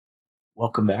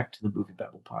Welcome back to the Movie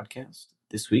Babble podcast.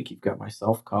 This week you've got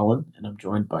myself, Colin, and I'm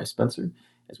joined by Spencer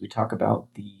as we talk about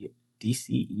the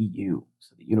DCEU.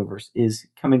 So the universe is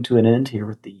coming to an end here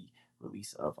with the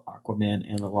release of Aquaman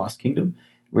and the Lost Kingdom.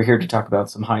 We're here to talk about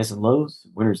some highs and lows,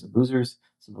 winners and losers,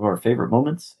 some of our favorite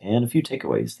moments, and a few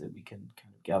takeaways that we can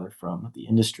kind of gather from the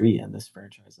industry and this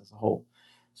franchise as a whole.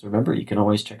 So remember, you can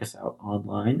always check us out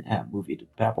online at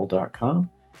moviebabble.com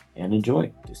and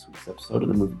enjoy this week's episode of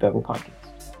the Movie Babble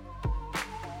podcast.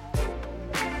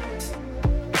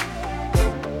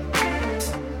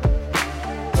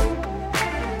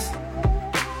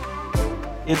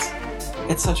 it's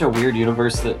it's such a weird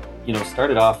universe that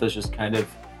started off as just kind of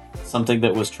something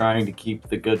that was trying to keep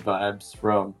the good vibes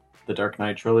from the Dark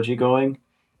Knight trilogy going,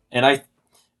 and I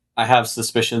have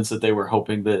suspicions that they were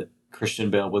hoping that Christian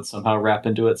Bale would somehow wrap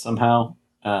into it somehow,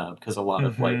 because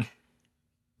hmm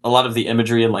a lot of the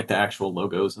imagery and like the actual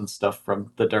logos and stuff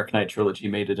from the Dark Knight trilogy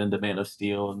made it into Man of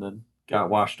Steel and then got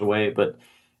washed away. But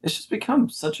it's just become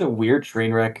such a weird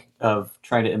train wreck of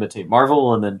trying to imitate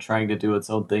Marvel and then trying to do its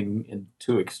own thing in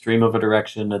too extreme of a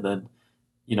direction, and then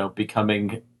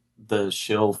becoming the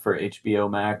shill for HBO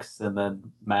Max and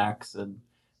then Max and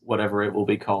whatever it will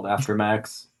be called after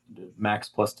Max, Max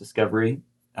plus Discovery.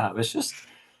 It's just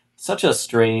such a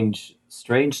strange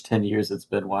 10 years it's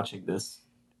been watching this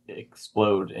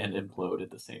explode and implode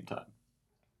at the same time.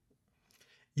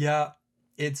 Yeah,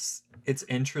 it's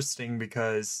interesting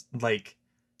because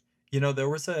there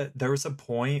was a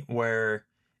point where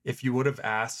if you would have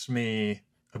asked me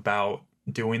about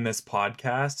doing this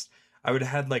podcast, I would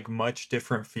have had like much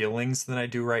different feelings than I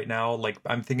do right now. Like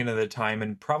I'm thinking of the time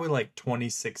in probably like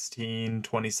 2016,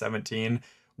 2017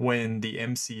 when the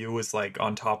MCU was like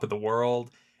on top of the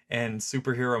world and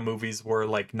superhero movies were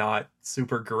like not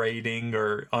super grading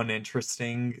or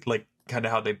uninteresting, like kind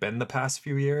of how they've been the past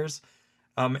few years.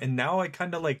 And now I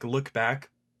kind of like look back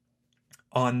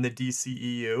on the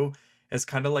DCEU as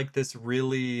kind of like this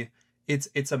really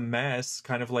it's a mess,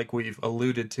 kind of like we've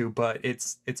alluded to, but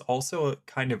it's also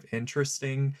kind of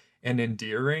interesting and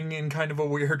endearing in kind of a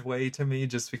weird way to me,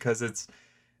 just because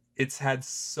it's had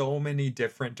so many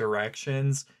different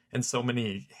directions and so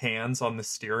many hands on the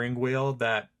steering wheel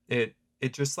that it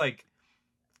just like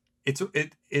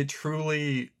it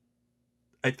truly,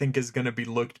 I think, is going to be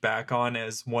looked back on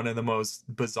as one of the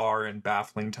most bizarre and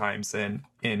baffling times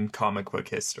in comic book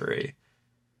history.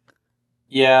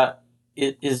 Yeah,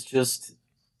 it is just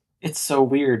it's so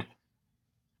weird.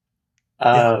 Yeah.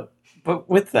 Uh, but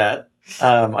with that,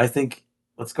 I think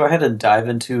let's go ahead and dive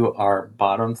into our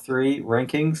bottom three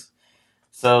rankings.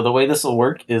 So the way this will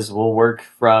work is we'll work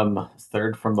from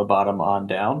third from the bottom on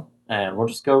down, and we'll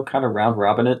just go kind of round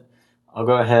robin it. I'll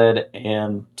go ahead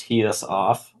and tee us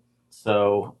off.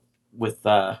 So with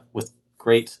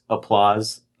great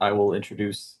applause, I will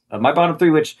introduce my bottom three,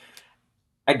 which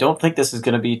I don't think this is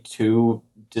going to be too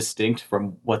distinct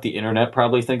from what the internet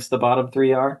probably thinks the bottom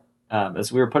three are.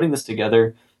 As we were putting this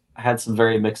together, I had some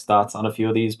very mixed thoughts on a few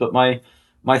of these, but my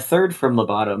third from the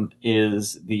bottom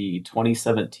is the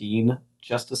 2017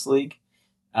 Justice League.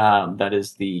 That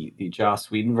is the Joss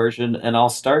Whedon version, and I'll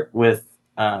start with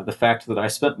the fact that I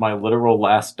spent my literal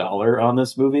last dollar on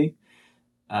this movie.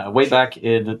 Way back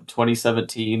in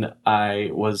 2017, I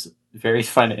was very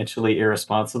financially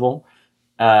irresponsible,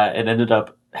 and ended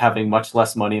up having much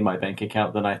less money in my bank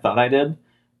account than I thought I did.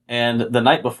 And the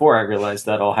night before I realized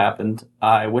that all happened,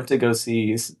 I went to go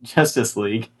see Justice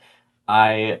League.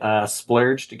 I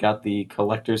splurged, got the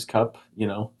collector's cup,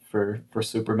 for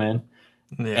Superman,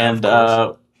 Yeah, of and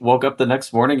course. woke up the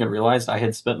next morning and realized I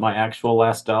had spent my actual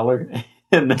last dollar,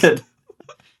 and that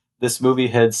this movie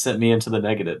had sent me into the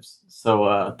negatives.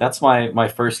 So that's my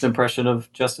first impression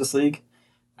of Justice League.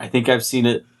 I think I've seen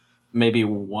it maybe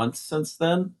once since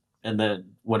then, and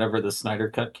then whenever the Snyder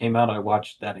Cut came out, I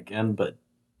watched that again. But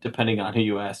depending on who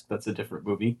you ask, that's a different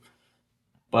movie.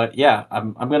 But yeah,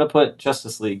 I'm gonna put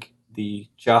Justice League, the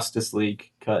Justice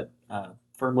League cut,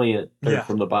 firmly at third Yeah.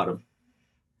 from the bottom.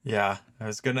 Yeah. I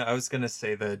was gonna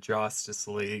say the Justice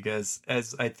League, as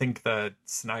I think the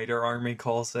Snyder Army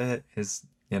calls it, is,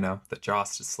 the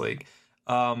Justice League.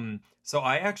 So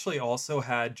I actually also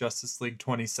had Justice League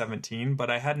 2017, but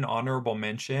I had an honorable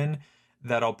mention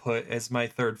that I'll put as my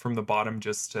third from the bottom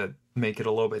just to make it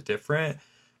a little bit different.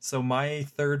 So my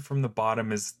third from the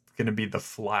bottom is gonna be The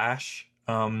Flash,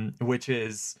 which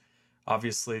is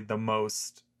obviously the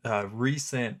most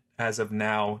recent as of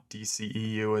now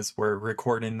DCEU, as we're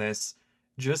recording this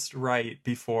just right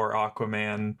before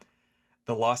Aquaman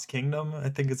the Lost Kingdom, I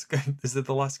think it's good. Is it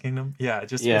the Lost Kingdom? Yeah,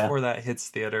 just Yeah, before that hits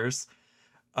theaters.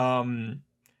 um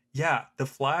yeah, The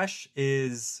Flash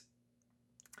is,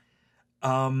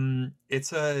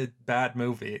 It's a bad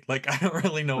movie. Like I don't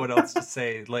really know what else to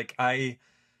say. Like I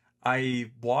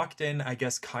walked in, I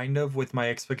guess, kind of with my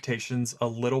expectations a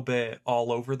little bit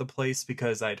all over the place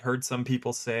because I'd heard some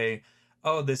people say,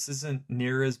 "Oh, this isn't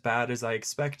near as bad as I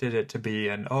expected it to be,"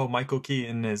 and "Oh, Michael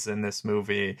Keaton is in this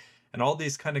movie," and all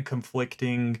these kind of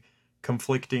conflicting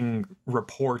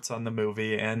reports on the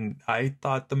movie, and I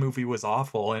thought the movie was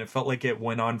awful, and it felt like it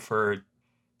went on for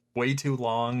way too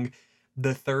long.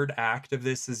 The third act of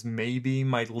this is maybe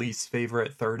my least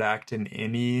favorite third act in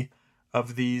any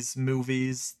of these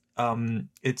movies.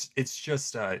 It's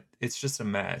just a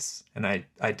mess, and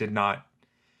I did not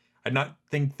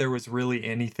think there was really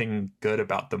anything good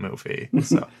about the movie.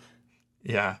 So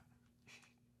yeah.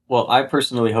 Well, I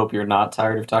personally hope you're not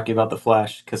tired of talking about the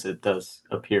Flash because it does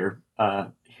appear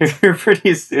here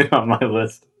pretty soon on my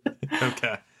list.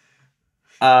 Okay.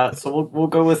 So we'll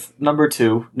go with number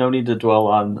two. No need to dwell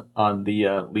on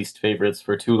the least favorites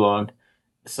for too long.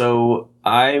 So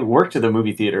I worked at the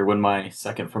movie theater when my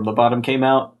second from the bottom came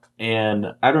out, and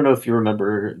I don't know if you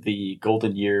remember the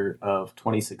golden year of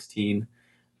 2016,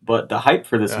 but the hype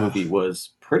for this Yeah. movie was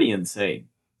pretty insane.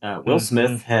 Will Mm-hmm.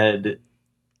 Smith had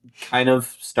kind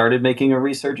of started making a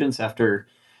resurgence after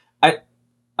I.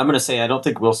 I'm gonna say I don't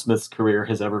think Will Smith's career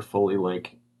has ever fully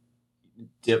like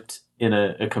dipped in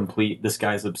a complete this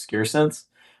guy's obscure sense,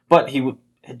 but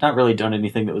had not really done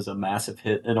anything that was a massive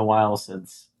hit in a while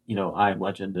since I Am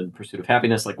Legend and Pursuit of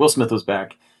Happiness. Like Will Smith was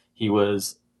back, he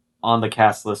was on the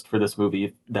cast list for this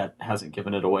movie that hasn't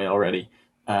given it away already.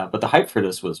 But the hype for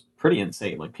this was pretty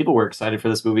insane. Like people were excited for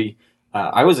this movie.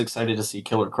 I was excited to see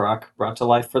Killer Croc brought to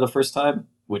life for the first time,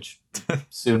 which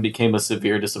soon became a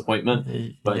severe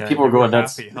disappointment. But Yeah, people were you were going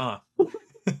nuts happy, huh?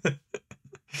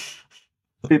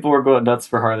 people were going nuts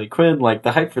for Harley Quinn. Like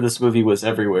the hype for this movie was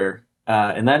everywhere,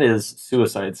 and that is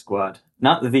Suicide Squad,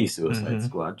 not the Suicide Mm-hmm.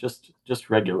 Squad, just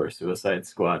regular Suicide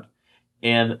Squad.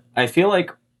 And I feel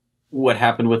like what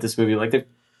happened with this movie, like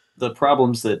the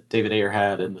problems that David Ayer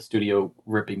had and the studio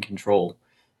ripping control,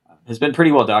 has been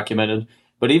pretty well documented.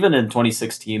 But even in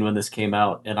 2016, when this came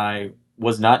out, and I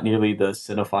was not nearly the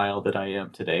cinephile that I am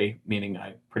today, meaning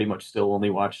I pretty much still only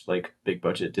watched like big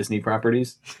budget Disney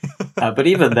properties. But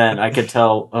even then, I could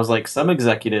tell, I was like, some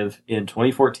executive in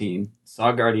 2014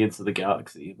 saw Guardians of the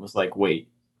Galaxy and was like, wait,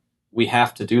 we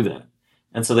have to do that.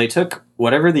 And so they took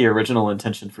whatever the original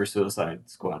intention for Suicide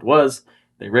Squad was,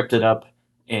 they ripped it up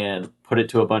and put it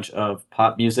to a bunch of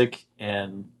pop music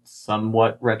and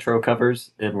somewhat retro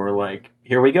covers. And we're like,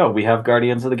 here we go. We have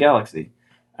Guardians of the Galaxy.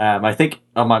 I think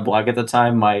on my blog at the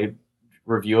time, my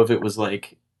review of it was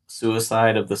like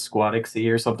Suicide of the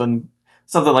Squadixy or something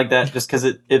like that, just because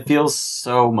it feels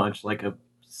so much like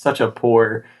such a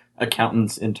poor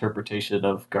accountant's interpretation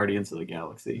of Guardians of the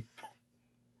Galaxy.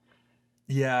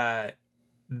 Yeah,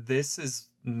 this is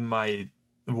my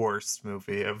worst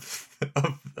movie of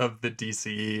of the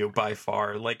DCEU by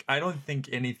far. Like I don't think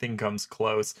anything comes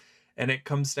close. And it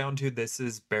comes down to this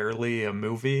is barely a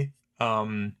movie.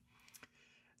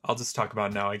 I'll just talk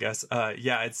about it now, I guess.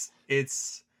 Yeah,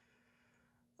 it's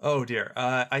oh dear.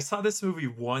 I saw this movie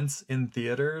once in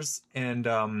theaters and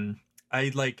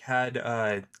I like had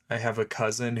I have a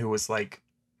cousin who was like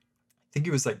I think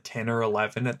he was like 10 or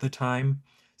 11 at the time.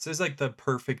 So it's like the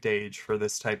perfect age for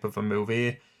this type of a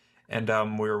movie. And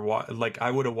we were like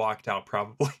I would have walked out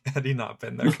probably had he not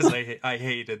been there because I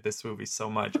hated this movie so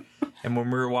much. And when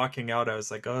we were walking out, I was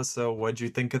like, "Oh, so what'd you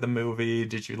think of the movie?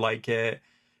 Did you like it?"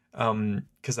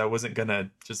 Because I wasn't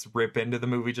gonna just rip into the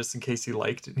movie just in case he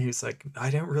liked it. And he was like, "I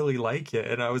didn't really like it."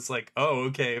 And I was like, "Oh,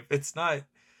 okay. If it's not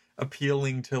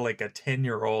appealing to like a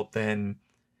 10-year-old, then."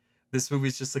 This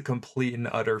movie's just a complete and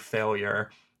utter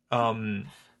failure. Um,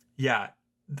 yeah,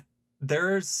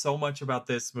 there's so much about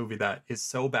this movie that is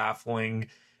so baffling.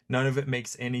 None of it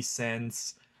makes any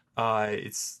sense.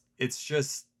 It's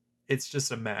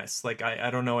just a mess. Like I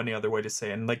don't know any other way to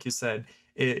say it. And like you said,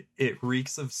 it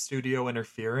reeks of studio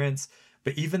interference.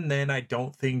 But even then, I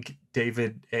don't think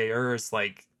David Ayer is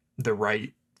like the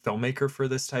right filmmaker for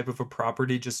this type of a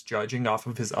property. Just judging off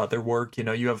of his other work,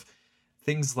 you have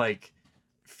things like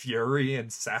Fury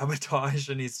and Sabotage,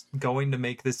 and he's going to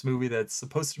make this movie that's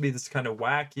supposed to be this kind of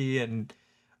wacky and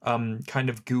kind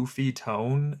of goofy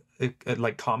tone,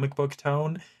 like comic book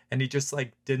tone, and he just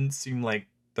like didn't seem like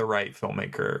the right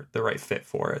filmmaker, the right fit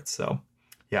for it. So,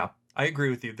 yeah, I agree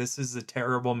with you. This is a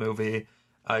terrible movie.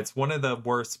 It's one of the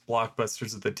worst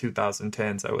blockbusters of the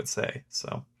 2010s, I would say.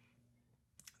 So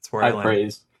that's where I High land.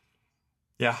 praise.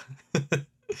 Yeah.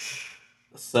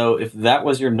 So if that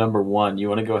was your number one, you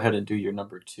want to go ahead and do your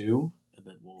number two, and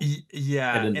then we'll head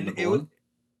Yeah, into and number one.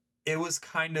 it was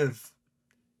kind of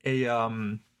a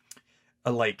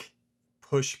a like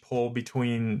push-pull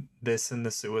between this and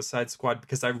the Suicide Squad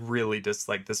because I really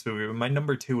dislike this movie. But my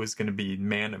number two is going to be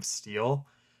Man of Steel,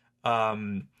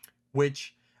 um,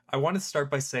 which I want to start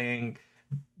by saying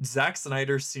Zack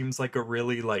Snyder seems like a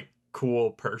really like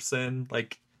cool person.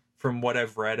 Like from what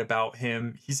I've read about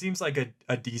him, he seems like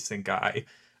a decent guy.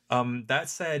 That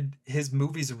said, his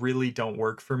movies really don't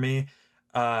work for me.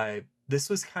 This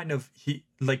was kind of he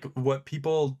like what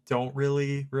people don't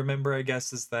really remember, I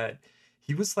guess, is that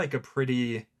he was like a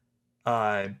pretty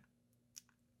uh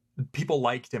people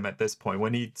liked him at this point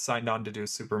when he signed on to do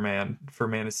Superman for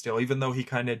Man of Steel, even though he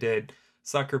kind of did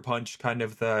Sucker Punch. Kind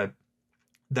of the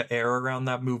air around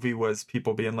that movie was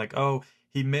people being like, "Oh,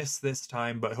 he missed this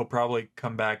time, but he'll probably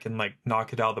come back and like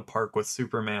knock it out of the park with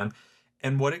Superman."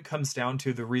 And what it comes down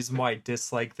to, the reason why I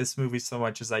dislike this movie so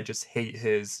much is I just hate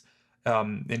his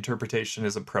interpretation,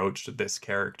 his approach to this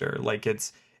character. Like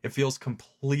it feels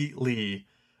completely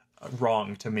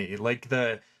wrong to me. Like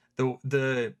the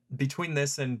between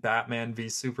this and Batman v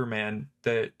Superman,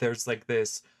 there's like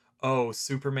this, oh,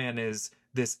 Superman is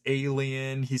this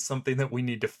alien, he's something that we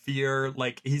need to fear.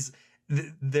 Like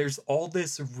there's all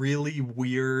this really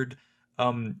weird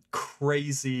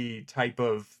crazy type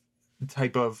of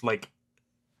like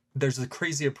there's a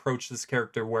crazy approach to this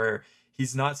character where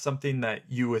he's not something that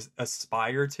you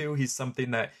aspire to, he's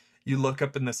something that you look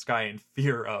up in the sky in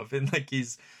fear of. And like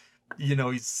he's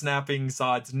snapping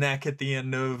Zod's neck at the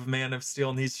end of Man of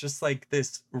Steel, and he's just like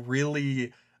this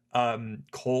really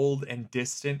cold and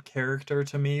distant character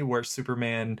to me, where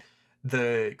Superman,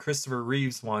 the Christopher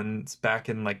Reeves ones back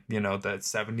in like, the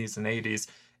 70s and 80s,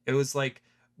 it was like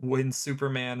when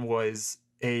Superman was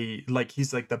a like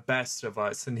he's like the best of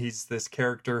us, and he's this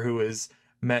character who is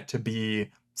meant to be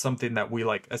something that we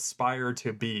like aspire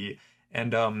to be.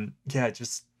 And yeah,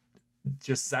 just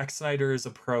Zack Snyder's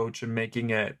approach and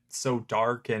making it so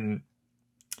dark and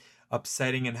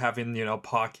upsetting, and having,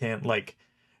 Pa can't like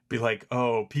be like,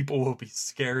 oh, people will be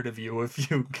scared of you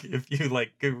if you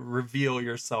like reveal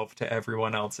yourself to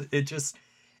everyone else. It just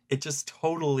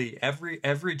totally,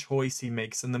 every choice he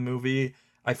makes in the movie,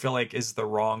 I feel like is the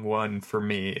wrong one for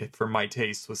me, for my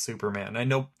taste with Superman. I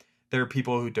know there are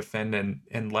people who defend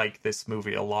and like this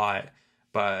movie a lot,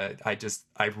 but I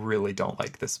really don't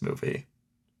like this movie.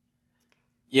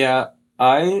 Yeah,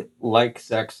 I like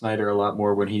Zack Snyder a lot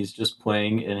more when he's just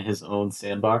playing in his own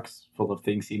sandbox full of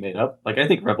things he made up. Like, I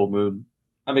think Rebel Moon,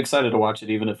 I'm excited to watch it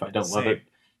even if I don't love it. Same.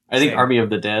 I think Same. Army of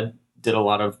the Dead did a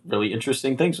lot of really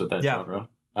interesting things with that Yeah. genre.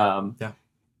 Um, Yeah.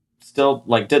 Still,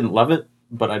 like, didn't love it,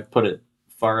 but I'd put it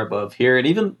far above here. And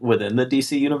even within the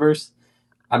DC universe,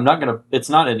 it's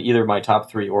not in either my top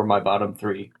three or my bottom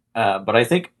three. But I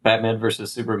think Batman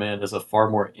versus Superman is a far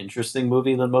more interesting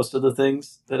movie than most of the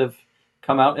things that have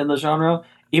come out in the genre,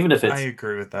 even if I it's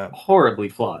agree with that. horribly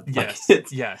flawed. Like Yes.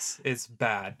 it's, Yes. It's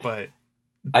bad, but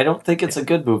I don't think it's yeah. a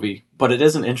good movie, but it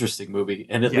is an interesting movie,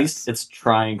 and at least Yes. it's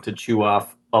trying to chew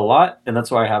off a lot, and that's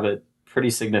why I have it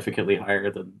pretty significantly higher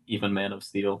than even Man of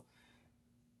Steel.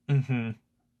 Hmm.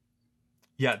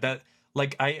 Yeah, that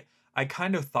like I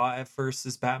kind of thought at first,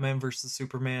 is Batman versus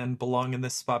Superman belong in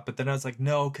this spot, but then I was like,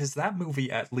 no, because that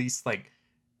movie at least like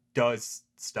does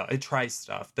stuff. It tries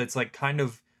stuff that's like kind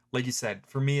of like you said.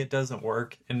 For me, it doesn't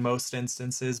work in most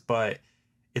instances, but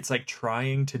it's like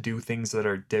trying to do things that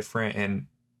are different and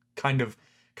kind of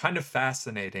kind of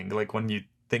fascinating. Like when you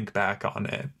think back on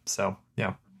it. So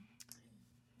yeah,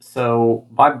 So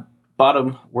my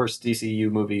bottom worst DCU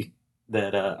movie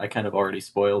that I kind of already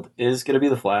spoiled is going to be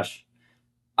The Flash.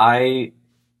 I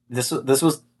this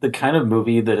was the kind of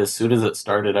movie that as soon as it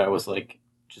started, I was like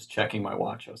just checking my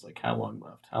watch. I was like, how long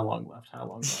left? How long left? How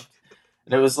long left?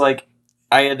 And it was like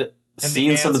I had and the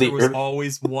seen some of answer the was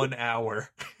always 1 hour.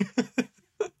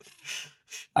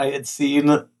 I had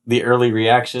seen the early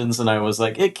reactions, and I was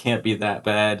like, it can't be that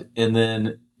bad. And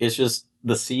then it's just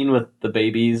the scene with the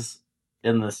babies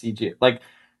in the CGI, like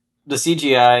the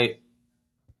CGI.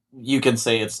 You can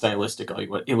say it's stylistic all you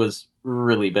want. It was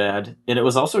really bad, and it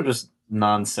was also just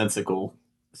nonsensical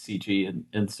CG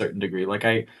in certain degree. Like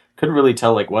I couldn't really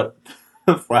tell like what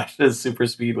Flash's super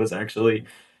speed was actually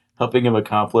helping him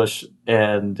accomplish,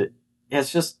 and it's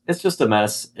just a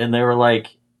mess. And they were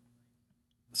like,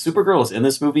 Supergirl is in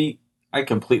this movie. I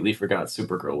completely forgot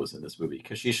Supergirl was in this movie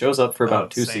because she shows up for Oh,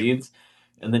 about two same. scenes,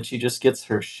 and then she just gets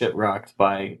her shit rocked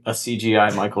by a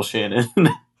CGI Michael Shannon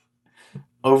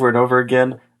over and over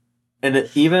again.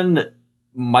 Even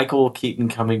Michael Keaton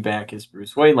coming back as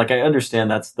Bruce Wayne, like I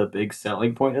understand that's the big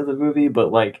selling point of the movie,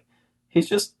 but like he's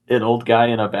just an old guy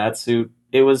in a bat suit.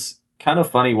 It was kind of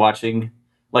funny watching.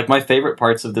 Like my favorite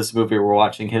parts of this movie were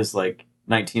watching his like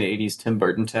 1980s Tim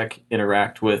Burton tech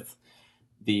interact with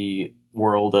the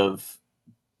world of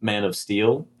Man of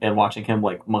Steel and watching him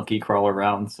like monkey crawl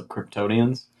around some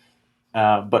Kryptonians.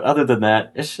 But other than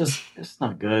that, it's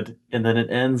not good. And then it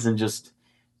ends in just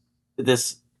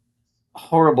this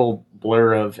horrible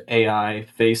blur of AI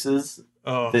faces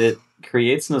Oh, that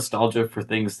creates nostalgia for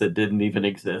things that didn't even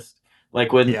exist.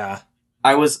 Like when yeah,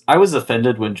 I was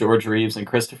offended when George Reeves and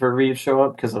Christopher Reeves show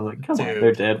up because I'm like, come on, they're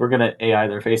dude. dead. We're gonna AI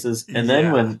their faces. And then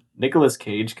Yeah. when Nicolas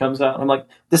Cage comes out, I'm like,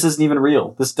 this isn't even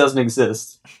real. This doesn't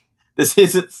exist. This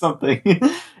isn't something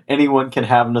anyone can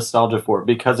have nostalgia for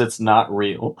because it's not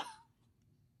real.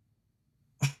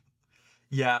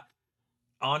 Yeah.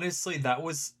 Honestly,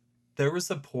 there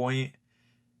was a point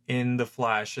in The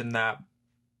Flash in that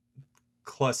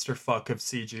clusterfuck of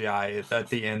CGI at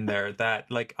the end there that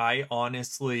like I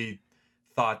honestly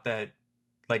thought that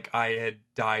like I had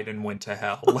died and went to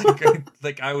hell.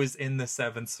 Like I was in the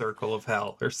seventh circle of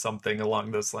hell or something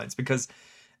along those lines because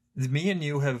me and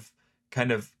you have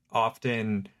kind of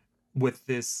often with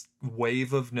this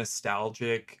wave of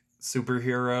nostalgic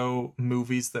superhero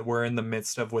movies that we're in the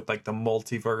midst of with like the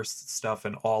multiverse stuff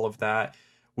and all of that,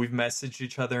 we've messaged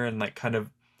each other and like kind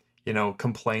of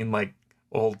complain like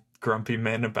old grumpy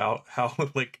men about how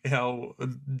like how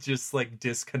just like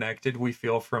disconnected we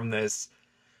feel from this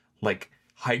like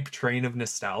hype train of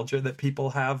nostalgia that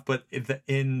people have. But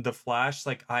in the Flash,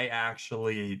 like I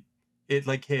actually it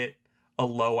like hit a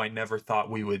low I never thought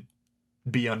we would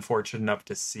be unfortunate enough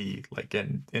to see like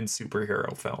in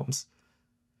superhero films.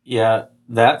 Yeah,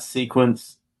 that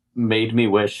sequence made me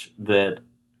wish that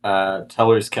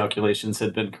Teller's calculations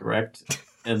had been correct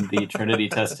and the Trinity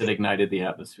test had ignited the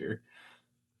atmosphere.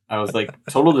 I was like,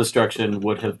 total destruction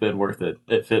would have been worth it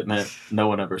if it meant no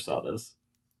one ever saw this.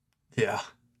 Yeah.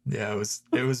 Yeah,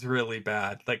 it was really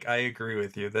bad. Like I agree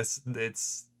with you. This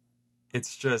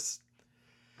it's just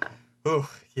oh,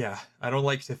 yeah. I don't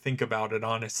like to think about it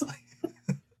honestly.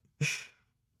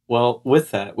 Well,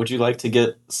 with that, would you like to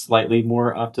get slightly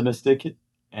more optimistic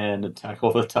and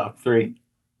tackle the top three?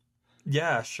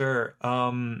 Yeah, sure.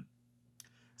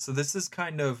 So this is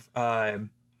kind of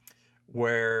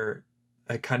where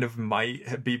I kind of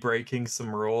might be breaking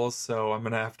some rules, so I'm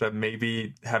gonna have to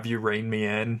maybe have you rein me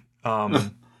in.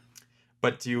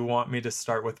 But do you want me to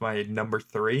start with my number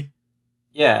three?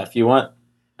 Yeah, if you want,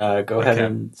 go ahead Okay.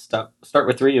 and start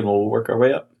with three, and we'll work our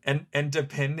way up. And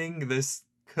depending, this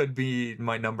could be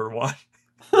my number one.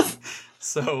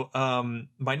 So,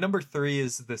 my number three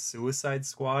is The Suicide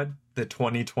Squad, the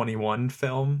 2021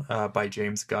 film by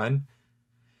James Gunn.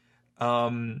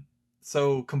 Um,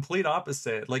 so complete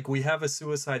opposite. Like we have a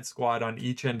Suicide Squad on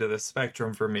each end of the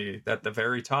spectrum for me, at the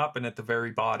very top and at the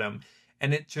very bottom.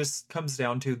 And it just comes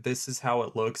down to this is how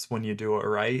it looks when you do it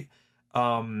right.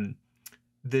 Um,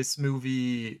 this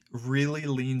movie really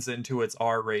leans into its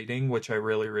R rating, which I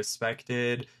really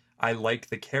respected. I like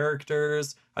the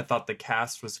characters. I thought the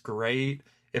cast was great.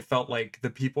 It felt like the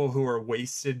people who were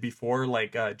wasted before,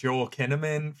 like Joel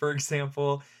Kinnaman, for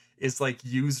example, is like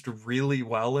used really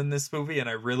well in this movie, and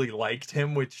I really liked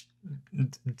him, which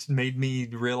made me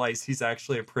realize he's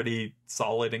actually a pretty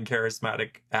solid and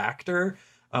charismatic actor,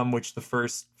 which the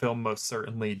first film most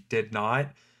certainly did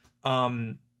not.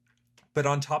 Um, but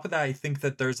on top of that, I think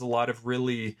that there's a lot of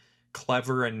really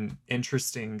clever and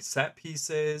interesting set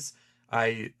pieces.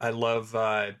 I love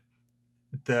I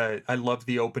love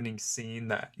the opening scene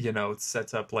that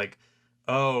sets up like,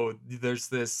 oh, there's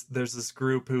this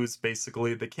group who's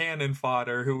basically the cannon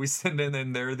fodder who we send in,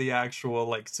 and they're the actual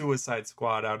like Suicide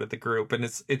Squad out of the group. And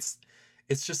it's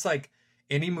just like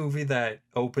any movie that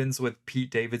opens with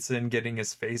Pete Davidson getting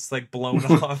his face like blown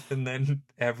off and then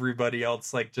everybody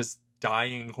else like just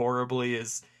dying horribly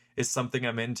is something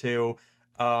I'm into.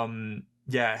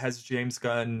 Yeah, it has James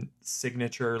Gunn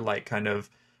signature like kind of,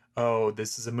 oh,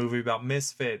 this is a movie about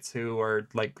misfits who are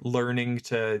like learning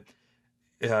to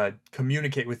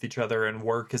communicate with each other and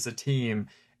work as a team.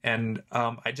 And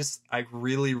I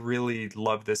really really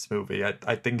love this movie.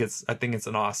 I think it's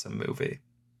an awesome movie.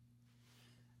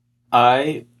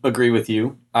 I agree with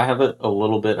you. I have it a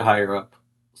little bit higher up,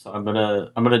 so I'm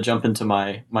gonna jump into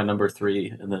my number three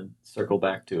and then circle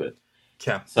back to it.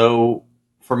 Okay. So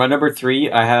for my number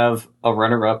three, I have a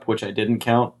runner up which I didn't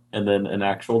count, and then an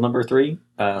actual number three.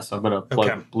 So I'm gonna Okay.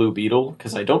 plug Blue Beetle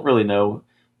because I don't really know.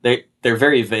 They're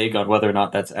very vague on whether or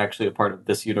not that's actually a part of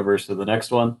this universe or the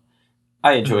next one.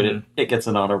 I enjoyed Hmm. it. It gets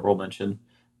an honorable mention.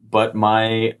 But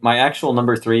my actual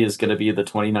number three is going to be the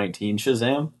 2019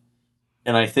 Shazam,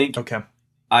 and I think Okay.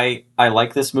 I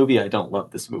like this movie. I don't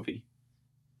love this movie.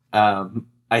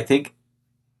 I think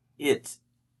it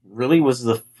really was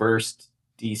the first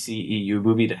DCEU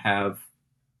movie to have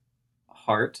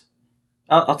heart.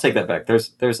 I'll take that back.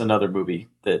 There's another movie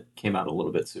that came out a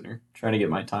little bit sooner. Trying to get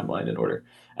my timeline in order,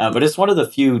 but it's one of the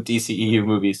few DCEU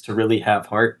movies to really have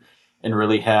heart and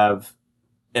really have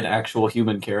an actual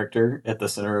human character at the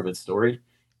center of its story.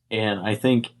 And I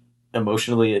think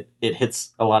emotionally it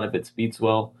hits a lot of its beats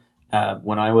well.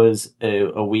 When I was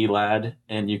a wee lad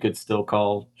and you could still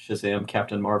call Shazam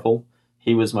Captain Marvel,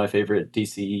 he was my favorite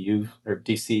DCEU or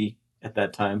DC at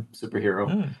that time superhero.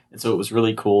 Mm. And so it was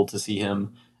really cool to see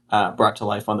him brought to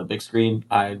life on the big screen.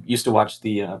 I used to watch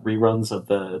the reruns of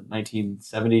the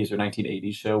 1970s or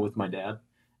 1980s show with my dad.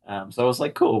 So I was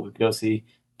like, cool, we could go see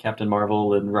Captain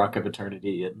Marvel and Rock of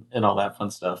Eternity and all that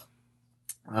fun stuff.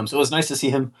 So it was nice to see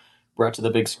him brought to the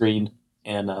big screen,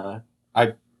 and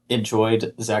I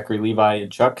enjoyed Zachary Levi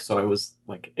and Chuck, so I was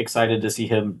like excited to see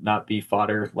him not be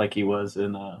fodder like he was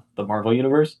in the Marvel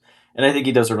universe. And I think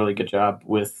he does a really good job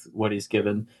with what he's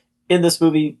given in this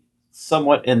movie,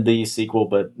 somewhat in the sequel,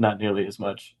 but not nearly as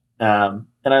much. And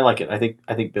I like it. I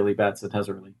think Billy Batson has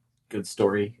a really good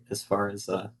story as far as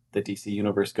the DC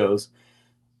universe goes.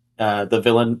 The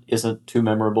villain isn't too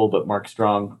memorable, but Mark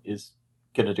Strong is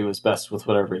going to do his best with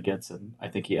whatever he gets, and I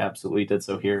think he absolutely did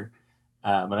so here.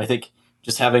 And I think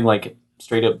just having like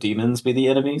straight up demons be the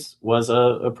enemies was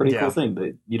a pretty cool Yeah. thing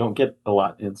that you don't get a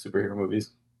lot in superhero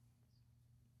movies.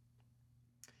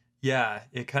 Yeah,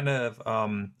 it kind of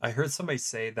I heard somebody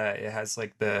say that it has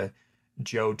like the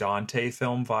Joe Dante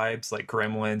film vibes, like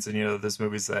Gremlins, and those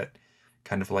movies that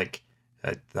kind of like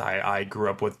I grew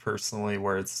up with personally,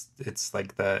 where it's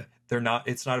like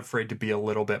it's not afraid to be a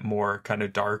little bit more kind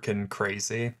of dark and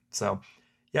crazy. So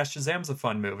yeah, Shazam's a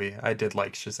fun movie. I did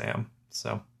like Shazam.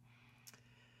 So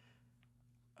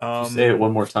If you say it um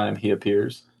one more time, he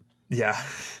appears. yeah.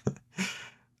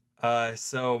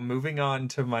 So moving on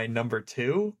to my number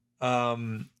two.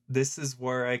 This is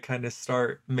where I kind of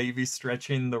start maybe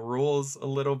stretching the rules a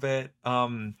little bit.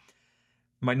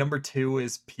 My number two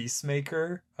is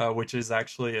Peacemaker, which is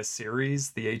actually a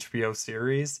series, the HBO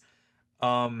series.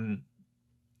 Um,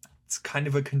 it's kind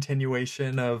of a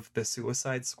continuation of the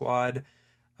Suicide Squad,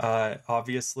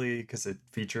 obviously, because it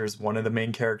features one of the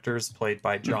main characters played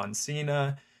by John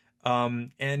Cena.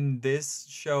 And this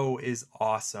show is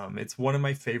awesome. It's one of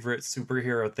my favorite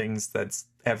superhero things that's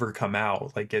ever come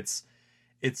out. Like it's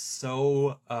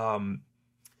so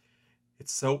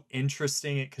it's so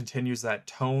interesting. It continues that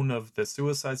tone of the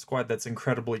Suicide Squad that's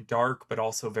incredibly dark, but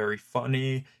also very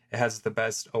funny. It has the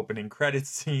best opening credit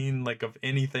scene, like of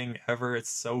anything ever. It's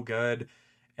so good.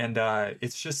 And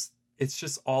it's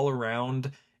just all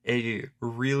around a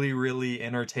really, really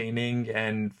entertaining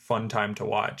and fun time to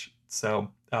watch.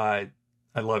 So I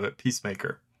love it.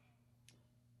 Peacemaker.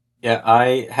 Yeah,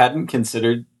 I hadn't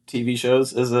considered TV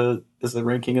shows as a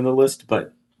ranking in the list,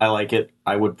 but I like it.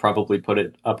 I would probably put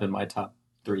it up in my top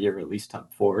three or at least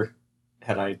top four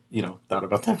had I, thought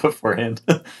about that beforehand.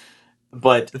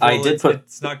 But Well,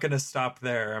 it's not gonna stop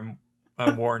there.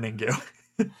 I'm warning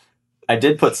you. I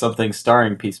did put something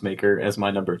starring Peacemaker as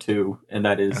my number two, and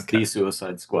that is Okay. the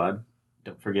Suicide Squad.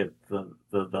 Don't forget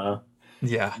the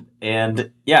Yeah.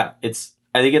 and yeah,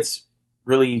 I think it's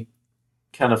really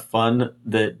kind of fun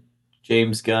that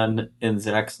James Gunn and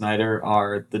Zack Snyder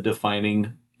are the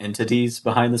defining entities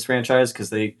behind this franchise because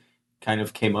they kind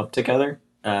of came up together.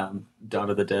 Dawn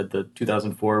of the Dead, the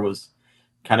 2004 was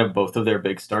kind of both of their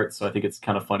big starts, so I think it's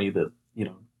kind of funny that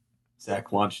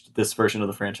Zack launched this version of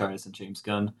the franchise and James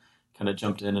Gunn kind of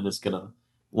jumped in and is gonna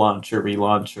launch or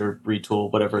relaunch or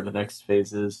retool whatever the next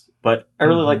phase is. But I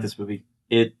really like Hmm. this movie.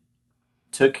 It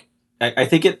took I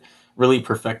think it really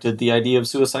perfected the idea of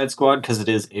Suicide Squad because it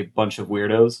is a bunch of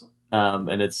weirdos.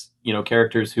 And it's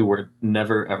characters who were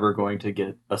never ever going to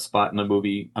get a spot in a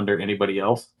movie under anybody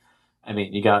else. I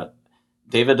mean, you got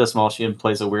David Dastmalchian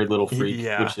plays a weird little freak,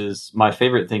 Yeah. which is my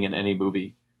favorite thing in any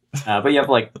movie. But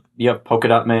you have Polka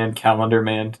Dot Man, Calendar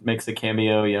Man makes a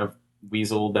cameo. You have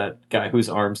Weasel, that guy whose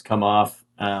arms come off.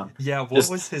 Yeah, what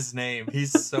Just was his name?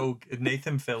 He's so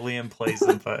Nathan Fillion plays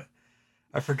him, but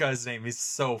I forgot his name. He's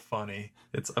so funny.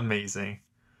 It's amazing.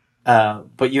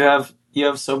 but you have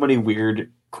so many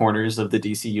weird corners of the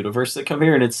DC universe that come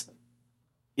here, and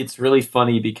it's really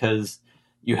funny because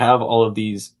you have all of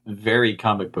these very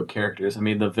comic book characters. I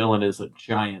mean, the villain is a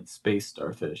giant space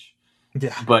starfish,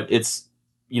 Yeah. but it's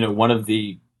one of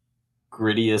the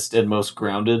grittiest and most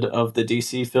grounded of the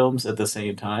DC films at the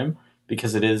same time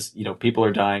because it is, people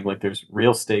are dying, like there's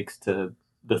real stakes to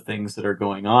the things that are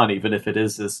going on, even if it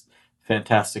is this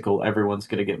fantastical, everyone's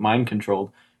going to get mind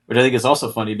controlled. Which I think is also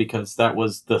funny because that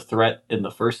was the threat in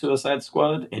the first Suicide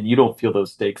Squad, and you don't feel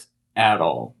those stakes at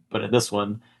all. But in this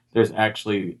one, there's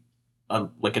actually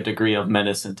like a degree of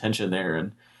menace and tension there,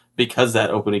 and because that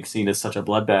opening scene is such a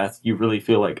bloodbath, you really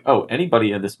feel like, oh,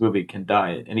 anybody in this movie can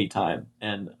die at any time.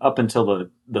 And up until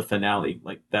the finale,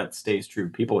 like that stays true.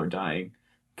 People are dying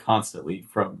constantly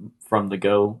from the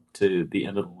go to the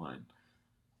end of the line.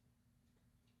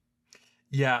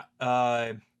 Yeah,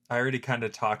 I already kind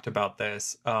of talked about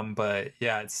this, but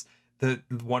yeah, it's the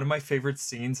one of my favorite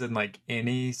scenes in like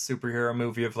any superhero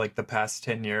movie of like the past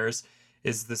 10 years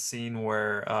is the scene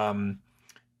where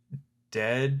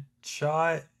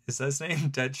Deadshot, is that his name?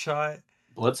 Deadshot?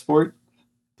 Bloodsport,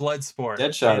 Bloodsport.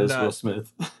 Deadshot And is Will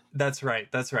Smith. that's right,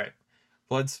 that's right.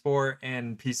 Bloodsport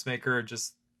and Peacemaker are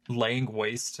just laying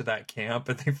waste to that camp,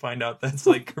 and they find out that's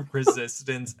like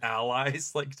resistance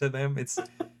allies like to them. It's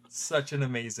such an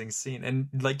amazing scene. And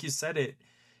like you said,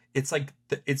 it's like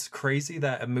it's crazy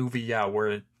that a movie, yeah,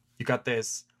 where you got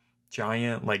this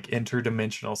giant like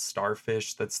interdimensional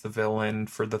starfish that's the villain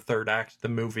for the third act of the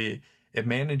movie, it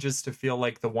manages to feel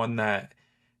like the one that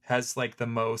has like the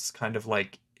most kind of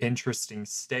like interesting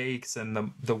stakes,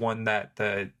 and the one that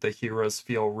the heroes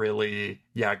feel really,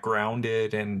 yeah,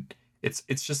 grounded, and it's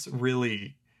just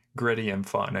really gritty and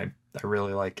fun. I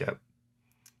really like it.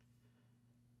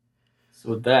 So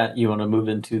with that, you want to move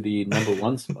into the number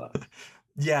one spot.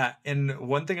 Yeah, and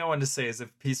one thing I wanted to say is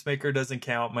if Peacemaker doesn't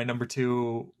count, my number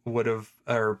two would have,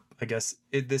 or I guess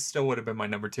this still would have been my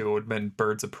number two. It would have been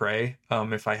Birds of Prey,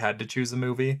 if I had to choose a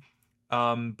movie.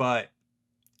 But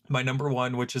my number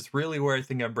one, which is really where I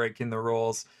think I'm breaking the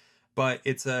rules, but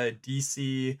it's a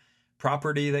DC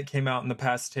property that came out in the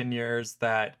past 10 years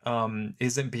that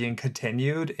isn't being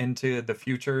continued into the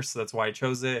future. So that's why I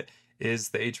chose it, is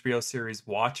the HBO series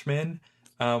Watchmen,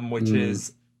 which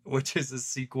Mm. is a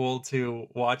sequel to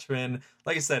Watchmen.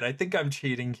 Like I said, I think I'm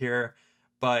cheating here,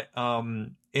 but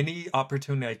any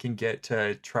opportunity I can get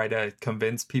to try to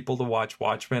convince people to watch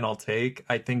Watchmen, I'll take.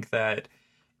 I think that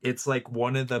it's like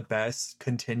one of the best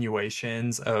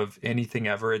continuations of anything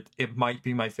ever. It might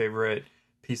be my favorite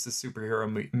piece of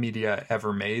superhero media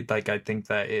ever made. Like I think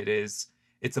that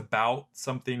it's about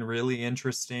something really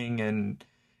interesting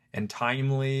and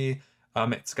timely.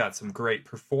 It's got some great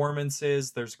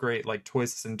performances. There's great like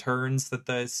twists and turns that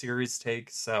the series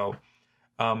takes. So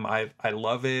I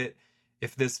love it.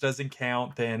 If this doesn't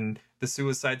count, then the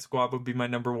Suicide Squad would be my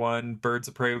number one. Birds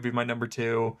of Prey would be my number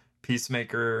two.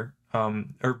 Peacemaker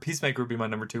would be my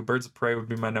number two. Birds of Prey would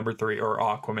be my number three, or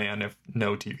Aquaman if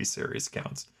no TV series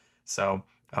counts. So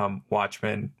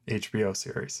Watchmen HBO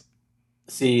series.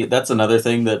 See, that's another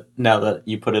thing that now that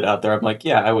you put it out there, I'm like,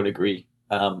 yeah, I would agree.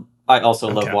 I also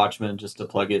love Okay. Watchmen, just to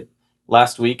plug it.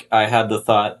 Last week, I had the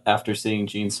thought after seeing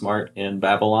Gene Smart in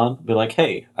Babylon, be like,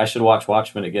 hey, I should watch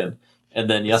Watchmen again. And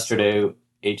then It's so yesterday, good.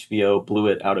 HBO blew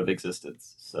it out of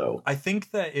existence. So I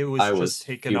think that it was I just was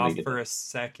taken fuming off at for that. a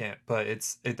second, but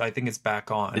I think it's back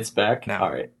on It's back. All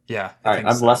now. right, Yeah, I all right.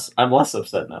 think so. I'm less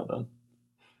upset now then.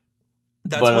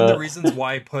 That's But one of the reasons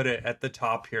why I put it at the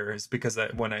top here, is because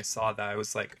when I saw that, I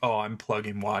was like, oh, I'm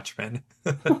plugging Watchmen.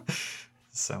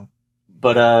 So,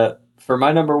 yeah. for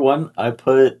my number one, I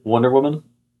put Wonder Woman.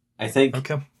 I think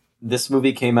Okay. this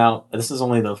movie came out. This is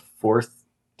only the fourth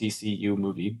DCU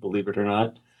movie, believe it or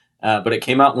not. But it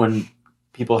came out when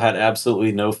people had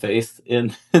absolutely no faith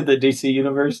in the DC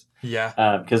universe,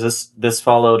 Yeah. because this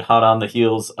followed hot on the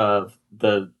heels of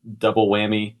the double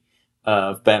whammy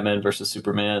of Batman versus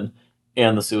Superman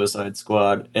and the Suicide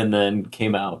Squad, and then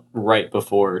came out right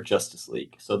before Justice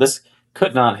League. So this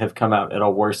could not have come out at a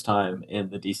worse time in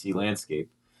the DC landscape.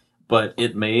 But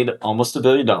it made almost $1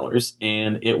 billion,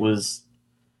 and it was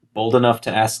bold enough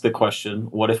to ask the question,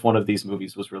 what if one of these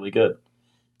movies was really good?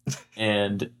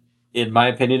 And in my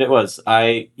opinion, it was.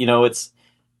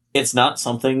 It's not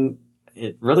something.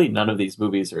 It really, none of these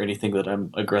movies are anything that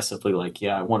I'm aggressively like,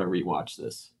 yeah, I want to rewatch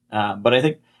this. But I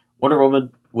think Wonder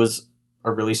Woman was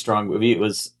a really strong movie. It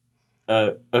was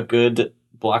a good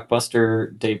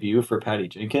blockbuster debut for Patty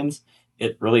Jenkins.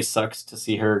 It really sucks to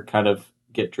see her kind of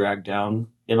get dragged down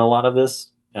in a lot of this.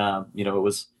 It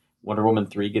was Wonder Woman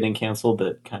 3 getting canceled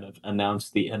that kind of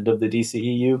announced the end of the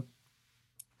DCEU.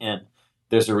 And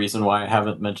there's a reason why I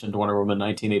haven't mentioned Wonder Woman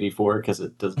 1984, because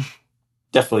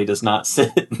definitely does not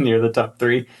sit near the top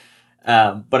three.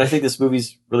 But I think this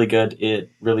movie's really good. It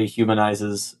really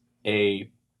humanizes a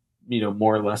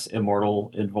more or less immortal,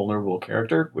 invulnerable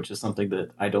character, which is something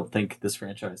that I don't think this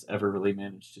franchise ever really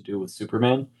managed to do with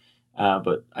Superman.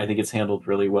 But I think it's handled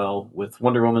really well with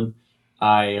Wonder Woman.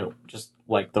 I just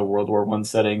like the World War One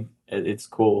setting. It's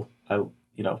cool. I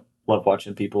love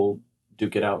watching people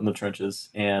duke it out in the trenches,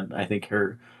 and I think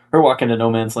her walk into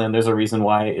no man's land. There's a reason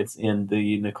why it's in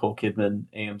the Nicole Kidman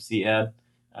AMC ad,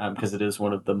 because it is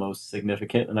one of the most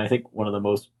significant and I think one of the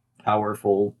most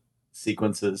powerful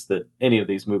sequences that any of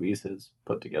these movies has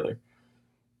put together.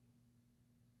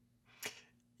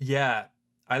 Yeah,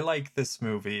 I like this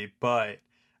movie, but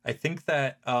I think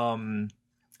that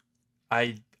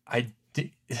I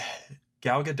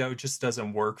Gal Gadot just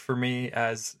doesn't work for me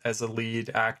as a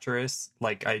lead actress.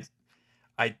 Like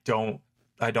I don't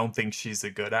I don't think she's a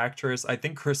good actress. I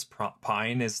think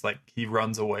Pine is like he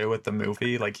runs away with the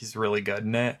movie, like he's really good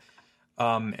in it.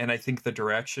 And I think the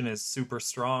direction is super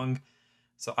strong.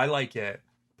 So I like it,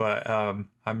 but I'm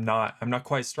not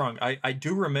quite strong. I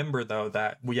do remember though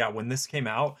that well, yeah, when this came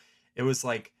out, it was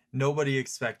like nobody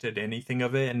expected anything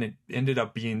of it, and it ended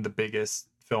up being the biggest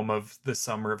film of the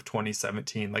summer of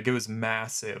 2017. Like it was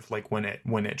massive. Like when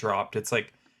it dropped, it's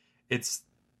like it's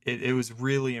it was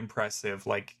really impressive.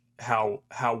 Like how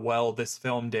well this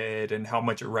film did and how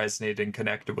much it resonated and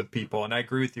connected with people. And I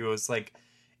agree with you. It was like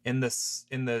in the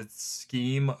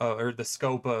scheme or the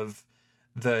scope of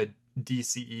the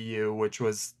DCEU, which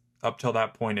was up till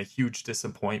that point a huge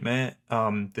disappointment.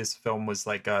 This film was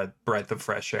like a breath of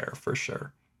fresh air for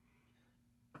sure.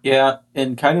 Yeah,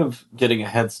 and kind of getting a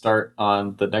head start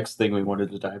on the next thing we wanted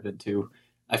to dive into.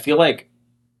 I feel like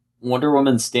Wonder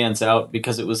Woman stands out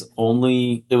because it was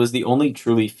the only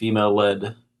truly female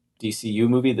led DCU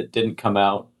movie that didn't come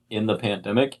out in the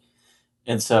pandemic.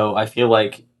 And so I feel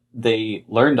like they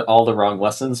learned all the wrong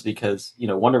lessons because,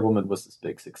 Wonder Woman was this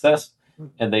big success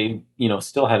and they,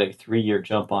 still had a 3 year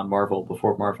jump on Marvel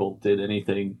before Marvel did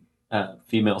anything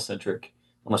female centric,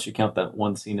 unless you count that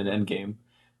one scene in Endgame.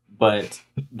 But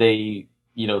they,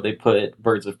 they put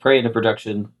Birds of Prey into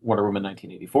production, Wonder Woman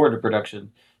 1984 into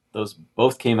production. Those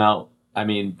both came out. I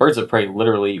mean, Birds of Prey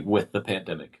literally with the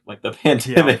pandemic. Like the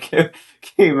Yeah. pandemic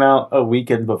came out a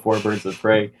weekend before Birds of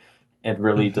Prey and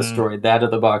really Hmm. destroyed that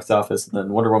at the box office. And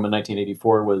then Wonder Woman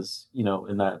 1984 was,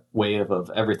 in that wave of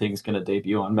everything's going to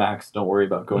debut on Max. Don't worry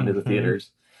about going to the Hmm.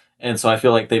 theaters. And so I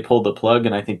feel like they pulled the plug,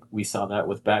 and I think we saw that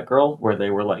with Batgirl, where they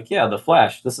were like, "Yeah, The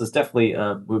Flash. This is definitely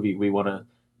a movie we want to,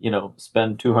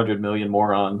 spend 200 million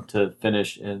more on to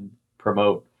finish and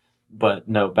promote." But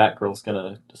no, Batgirl's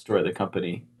gonna destroy the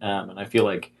company, and I feel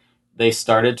like they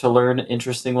started to learn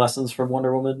interesting lessons from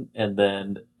Wonder Woman, and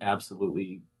then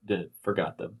absolutely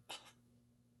forgot them.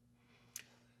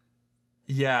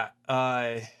 Yeah.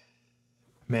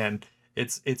 Man,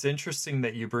 it's interesting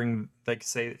that you bring like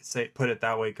say put it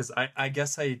that way because I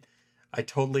guess I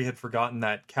totally had forgotten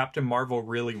that Captain Marvel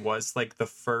really was like the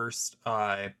first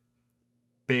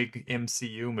big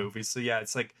MCU movie. So yeah,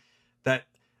 it's like that.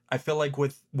 I feel like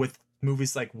with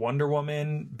movies like Wonder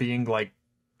Woman being like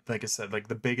I said, like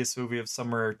the biggest movie of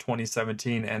summer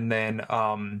 2017, and then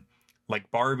like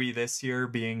Barbie this year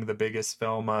being the biggest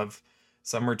film of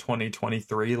summer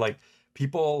 2023. Like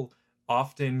people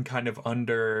often kind of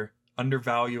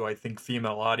undervalue, I think,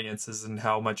 female audiences and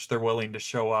how much they're willing to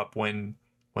show up when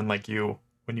like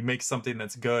when you make something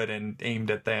that's good and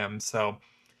aimed at them. So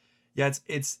yeah,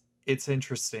 it's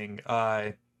interesting.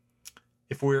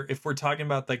 If we're talking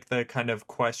about like the kind of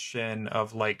question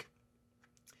of like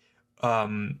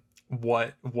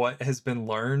what has been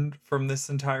learned from this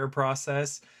entire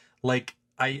process, like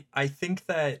I think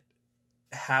that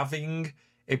having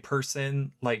a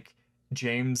person like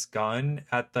James Gunn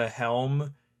at the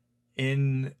helm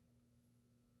in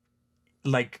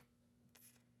like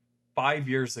 5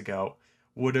 years ago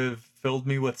would have filled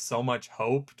me with so much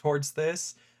hope towards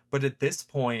this. But at this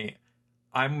point,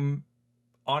 I'm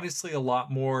honestly a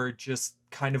lot more just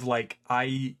kind of like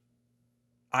I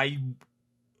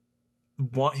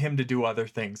want him to do other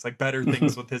things, like better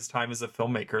things with his time as a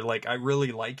filmmaker. Like I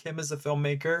really like him as a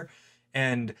filmmaker,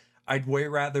 and I'd way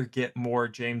rather get more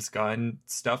James Gunn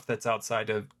stuff that's outside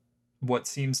of what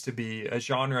seems to be a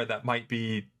genre that might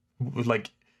be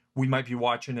like we might be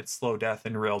watching it slow death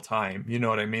in real time. You know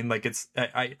what I mean? Like it's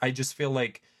I just feel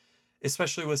like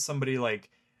especially with somebody like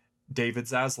David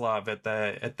Zaslav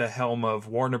at the helm of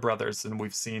Warner Brothers, and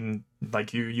we've seen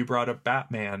like you brought up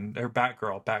Batman or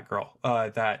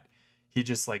Batgirl, that he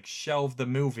just like shelved the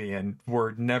movie, and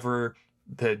we're never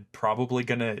the probably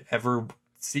gonna ever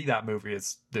see that movie.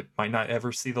 It might not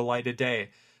ever see the light of day.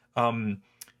 Um,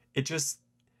 it just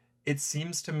it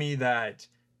seems to me that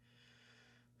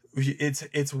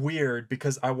it's weird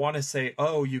because I want to say,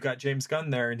 oh, you got James Gunn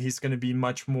there, and he's going to be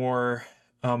much more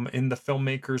in the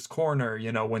filmmaker's corner,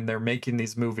 you know, when they're making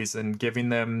these movies and giving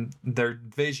them their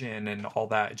vision and all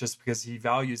that, just because he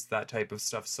values that type of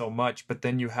stuff so much. But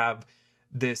then you have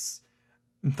this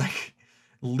like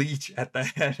leech at the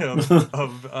head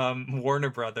of Warner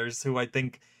Brothers, who I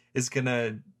think is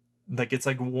gonna like it's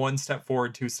like one step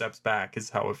forward, two steps back, is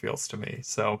how it feels to me.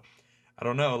 So I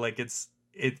don't know, like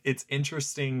it's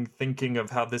interesting thinking of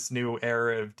how this new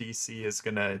era of DC is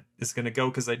gonna go,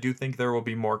 because I do think there will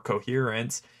be more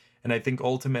coherence, and I think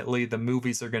ultimately the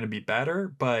movies are gonna be better,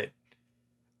 but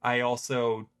I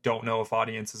also don't know if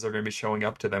audiences are gonna be showing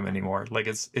up to them anymore. Like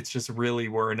it's just really,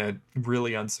 we're in a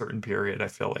really uncertain period, I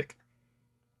feel like.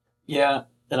 Yeah,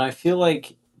 and I feel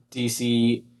like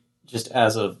DC, just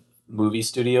as a movie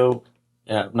studio,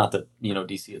 not that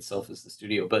DC itself is the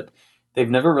studio, but they've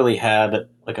never really had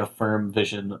like a firm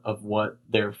vision of what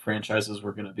their franchises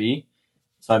were going to be.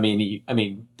 So I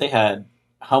mean, they had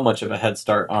how much of a head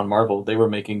start on Marvel? They were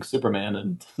making Superman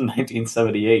in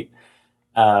 1978.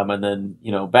 And then,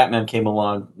 Batman came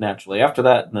along naturally after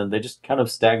that, and then they just kind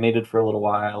of stagnated for a little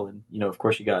while. And, of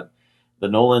course, you got the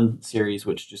Nolan series,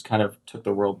 which just kind of took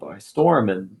the world by storm.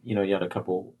 And, you had a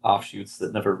couple offshoots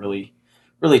that never really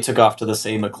took off to the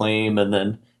same acclaim. And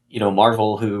then,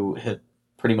 Marvel, who had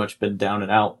pretty much been down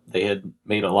and out, they had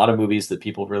made a lot of movies that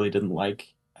people really didn't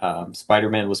like. Spider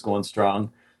Man was going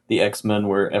strong. The X Men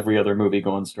were every other movie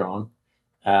going strong.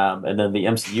 And then the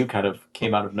MCU kind of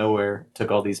came out of nowhere, took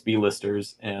all these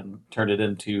B-listers and turned it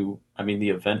into, I mean, the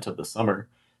event of the summer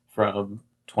from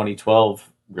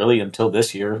 2012 really until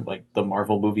this year. Like the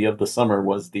Marvel movie of the summer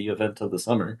was the event of the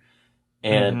summer.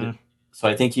 And Mm-hmm. so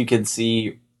I think you can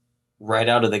see right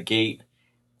out of the gate,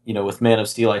 with Man of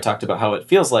Steel, I talked about how it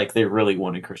feels like they really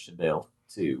wanted Christian Bale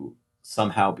to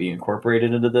somehow be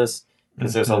incorporated into this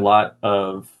because there's a Mm-hmm. lot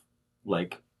of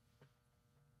like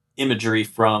imagery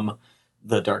from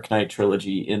the Dark Knight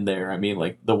trilogy in there. I mean,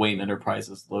 like the Wayne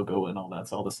Enterprises logo and all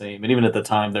that's all the same. And even at the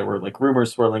time, there were like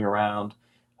rumors swirling around.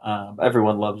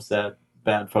 Everyone loves that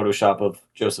bad Photoshop of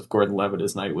Joseph Gordon-Levitt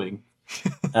as Nightwing.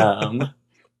 Um,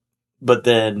 but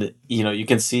then you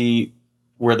can see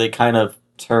where they kind of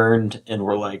turned and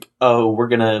were like, oh, we're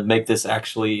gonna make this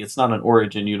actually. It's not an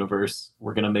origin universe.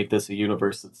 We're gonna make this a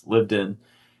universe that's lived in.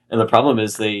 And the problem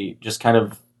is they just kind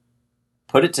of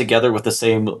put it together with the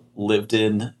same lived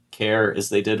in care as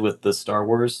they did with the Star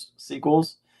Wars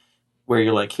sequels, where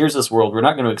you're like, here's this world. We're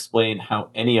not going to explain how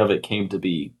any of it came to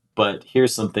be, but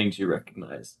here's some things you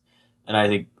recognize. And I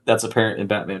think that's apparent in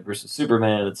Batman versus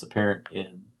Superman. It's apparent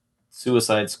in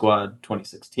Suicide Squad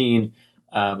 2016.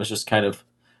 It's just kind of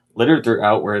littered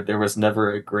throughout where there was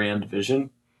never a grand vision.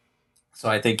 So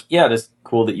I think, yeah, it is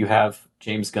cool that you have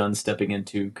James Gunn stepping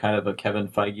into kind of a Kevin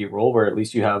Feige role where at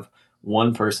least you have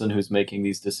one person who's making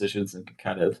these decisions and can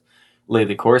kind of lay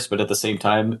the course, but at the same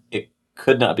time, it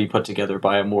could not be put together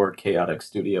by a more chaotic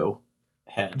studio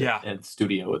head Yeah. and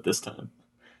studio at this time.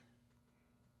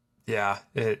 Yeah,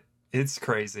 it's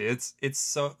crazy. It's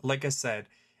so, like I said,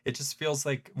 it just feels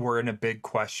like we're in a big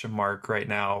question mark right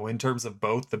now in terms of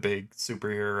both the big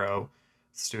superhero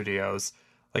studios.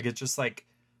 Like it's just like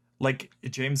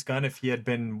James Gunn, if he had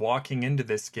been walking into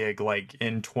this gig like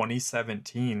in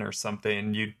 2017 or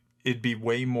something, it'd be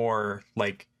way more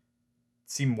like,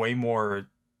 seem way more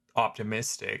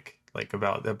optimistic like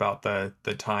about the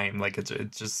time. Like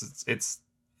it's just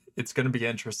it's going to be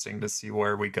interesting to see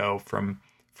where we go from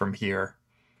here.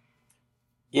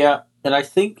 Yeah, and I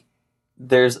think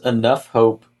there's enough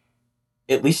hope,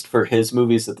 at least for his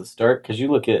movies at the start, because you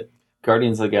look at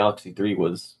Guardians of the Galaxy 3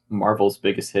 was Marvel's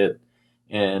biggest hit,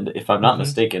 and if I'm not Hmm.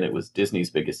 mistaken, it was Disney's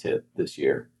biggest hit this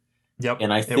year. Yep,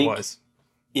 And I it think was.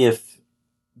 if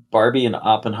Barbie and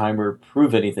Oppenheimer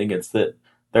prove anything, it's that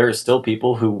there are still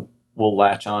people who will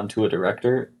latch on to a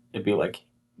director and be like,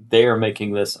 they are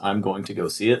making this, I'm going to go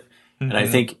see it. And I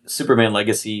Hmm. think Superman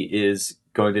Legacy is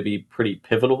going to be pretty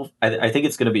pivotal. I think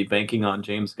it's going to be banking on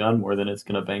James Gunn more than it's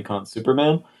going to bank on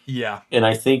Superman. Yeah, And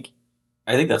I think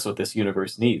that's what this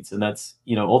universe needs, and that's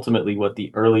ultimately what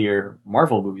the earlier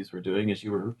Marvel movies were doing. Is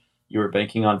you were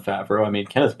banking on Favreau. I mean,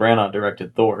 Kenneth Branagh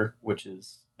directed Thor, which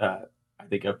is I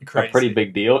think a pretty crazy.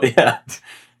 big deal. Yeah,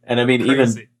 and I mean even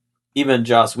Crazy. even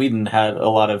Joss Whedon had a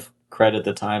lot of credit at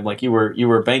the time. Like you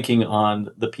were banking on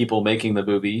the people making the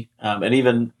movie, and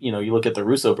even you look at the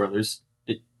Russo brothers.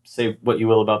 Say what you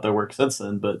will about their work since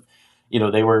then, but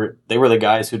they were the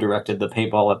guys who directed the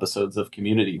paintball episodes of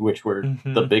Community, which were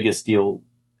the Hmm. biggest deal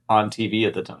on TV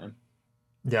at the time.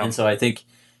 Yeah. And so I think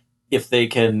if they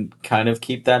can kind of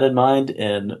keep that in mind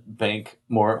and bank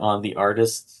more on the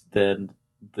artists than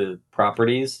the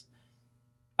properties,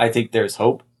 I think there's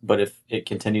hope. But if it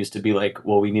continues to be like,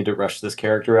 well, we need to rush this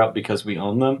character out because we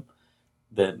own them,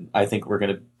 then I think we're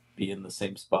going to be in the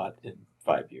same spot in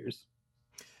 5 years.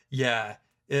 Yeah.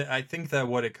 I think that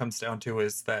what it comes down to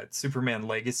is that Superman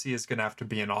Legacy is going to have to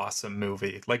be an awesome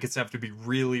movie. Like it's going to have to be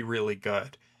really, really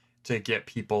good to get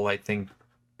people, I think,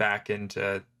 back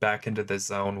into the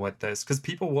zone with this, because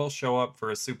people will show up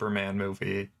for a Superman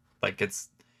movie. Like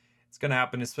it's gonna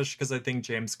happen, especially because I think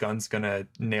James Gunn's gonna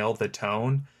nail the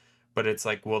tone. But it's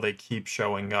like, will they keep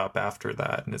showing up after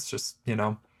that? And it's just,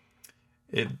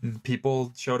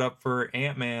 people showed up for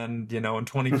Ant-Man, in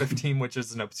 2015, which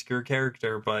is an obscure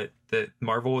character, but that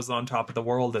Marvel was on top of the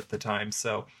world at the time,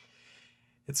 so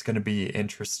it's gonna be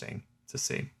interesting to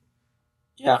see.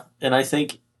 Yeah, and I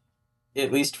think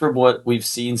at least from what we've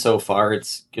seen so far,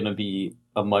 it's going to be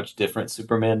a much different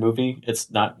Superman movie.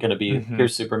 It's not going to be Hmm.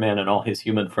 here's Superman and all his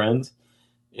human friends.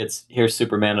 It's here's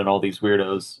Superman and all these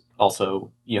weirdos.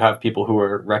 Also, you have people who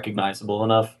are recognizable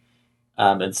enough,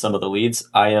 and some of the leads.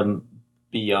 I am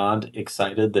beyond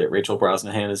excited that Rachel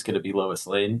Brosnahan is going to be Lois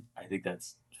Lane. I think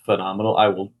that's phenomenal. I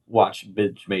will watch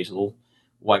Midge Maisel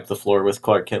wipe the floor with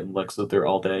Clark Kent and Lex Luthor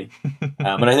all day.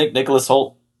 And I think Nicholas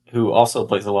Holt, who also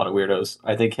plays a lot of weirdos,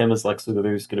 I think him as Lex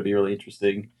Luthor is going to be really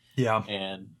interesting. Yeah.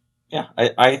 And yeah,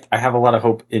 I have a lot of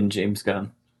hope in James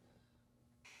Gunn.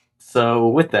 So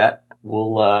with that,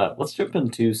 let's jump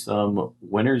into some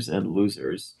winners and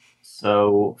losers.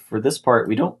 So for this part,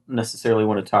 we don't necessarily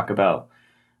want to talk about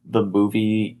the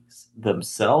movies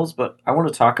themselves, but I want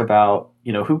to talk about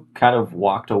who kind of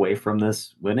walked away from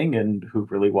this winning and who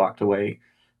really walked away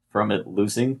from it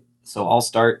losing. So I'll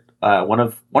start. One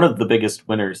of the biggest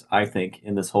winners I think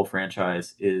in this whole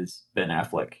franchise is Ben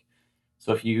Affleck.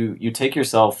 So if you take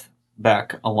yourself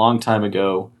back a long time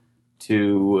ago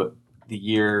to the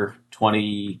year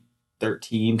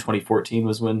 2013, 2014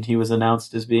 was when he was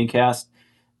announced as being cast.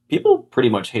 People pretty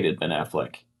much hated Ben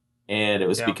Affleck, and it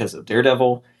was Yeah. because of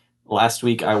Daredevil. Last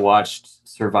week I watched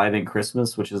Surviving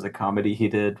Christmas, which is a comedy he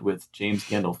did with James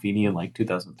Gandolfini in like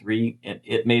 2003, and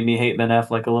it made me hate Ben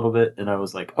Affleck a little bit. And I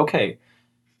was like, okay,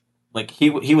 like he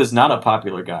was not a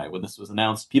popular guy when this was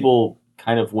announced. People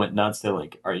kind of went nuts. They're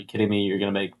like, "Are you kidding me? You're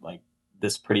gonna make like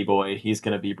this pretty boy? He's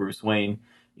gonna be Bruce Wayne."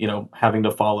 Having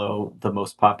to follow the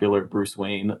most popular Bruce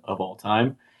Wayne of all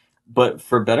time. But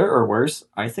for better or worse,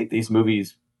 I think these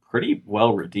movies pretty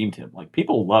well redeemed him. Like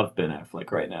people love Ben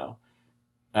Affleck right now,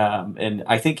 and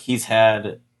I think he's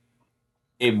had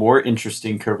a more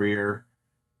interesting career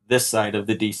this side of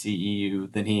the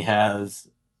DCEU than he has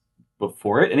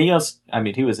before it. And he has, I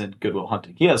mean, he was in Good Will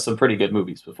Hunting. He has some pretty good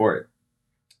movies before it.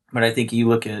 But I think you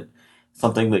look at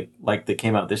something that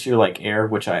came out this year, like Air,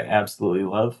 which I absolutely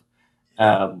love.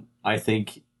 Yeah. I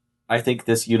think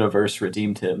this universe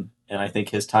redeemed him, and I think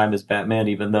his time as Batman,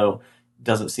 even though it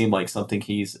doesn't seem like something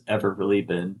he's ever really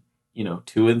been,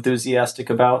 too enthusiastic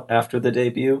about after the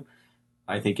debut.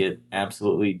 I think it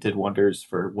absolutely did wonders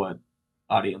for what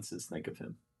audiences think of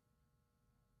him.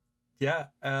 Yeah.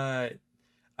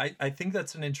 I think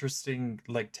that's an interesting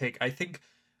like take. I think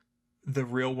the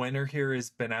real winner here is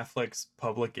Ben Affleck's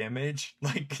public image,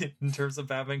 like in terms of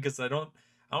Batman, because I don't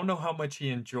know how much he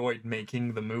enjoyed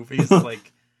making the movies.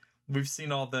 Like we've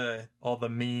seen all the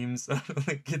memes.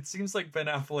 Like it seems like Ben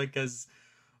Affleck has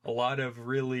a lot of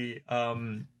really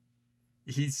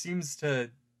he seems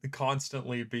to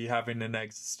constantly be having an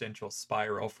existential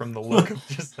spiral from the look of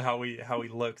just how he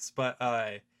looks. But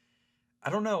I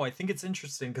don't know. I think it's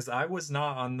interesting because I was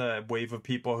not on the wave of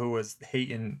people who was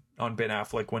hating on Ben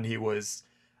Affleck when he was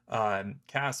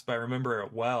cast, but I remember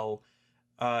it well.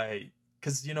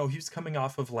 Because he was coming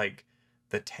off of like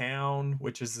The Town,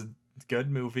 which is a good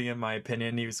movie in my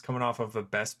opinion. He was coming off of a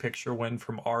Best Picture win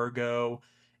from Argo,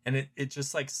 and it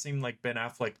just like seemed like Ben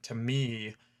Affleck to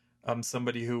me,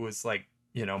 somebody who was like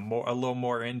more a little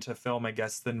more into film, I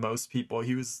guess, than most people.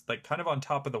 He was like kind of on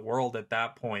top of the world at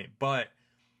that point, but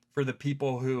for the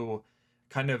people who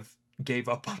kind of gave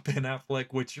up on Ben Affleck,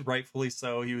 which rightfully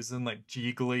so. He was in like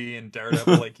Jiggly and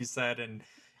Daredevil, like you said, and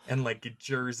like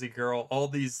Jersey Girl, all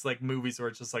these like movies where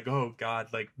it's just like, oh God,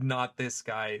 like not this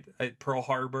guy. Pearl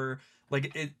Harbor,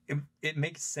 like it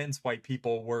makes sense why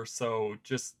people were so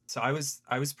just. So I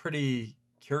was pretty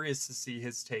curious to see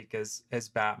his take as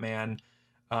Batman.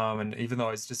 And even though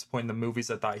I was disappointed in the movies,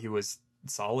 I thought he was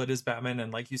solid as Batman.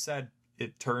 And like you said,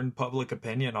 it turned public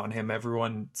opinion on him.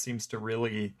 Everyone seems to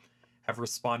really have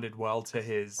responded well to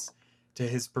his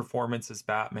performance as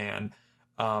Batman.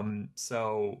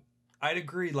 So I'd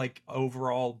agree. Like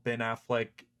overall, Ben Affleck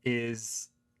is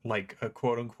like a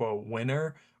quote unquote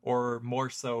winner, or more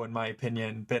so, in my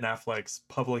opinion, Ben Affleck's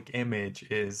public image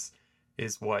is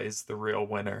what is the real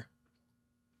winner.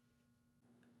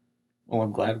 Well,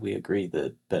 I'm glad we agree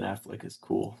that Ben Affleck is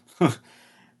cool.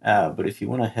 But if you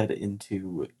want to head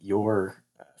into your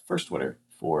first winner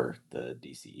for the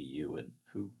DCEU and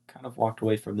who kind of walked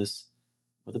away from this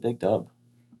with a big dub.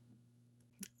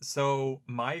 So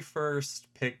my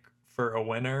first pick for a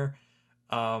winner,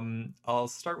 I'll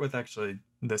start with actually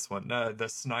this one, the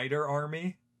Snyder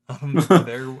Army.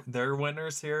 They're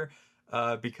winners here.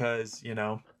 because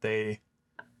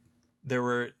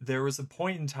there was a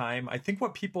point in time. I think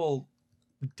what people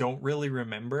don't really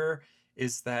remember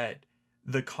is that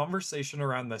the conversation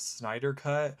around the Snyder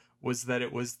Cut was that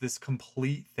it was this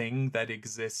complete thing that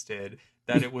existed,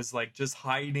 that it was like just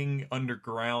hiding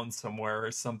underground somewhere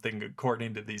or something,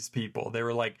 according to these people. They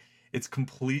were like, it's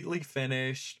completely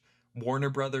finished. Warner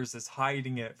Brothers is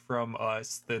hiding it from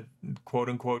us, the quote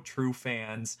unquote true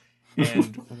fans,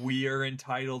 and we are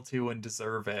entitled to and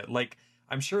deserve it. Like,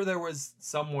 I'm sure there was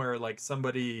somewhere like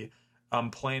somebody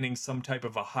planning some type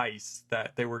of a heist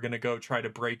that they were going to go try to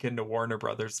break into Warner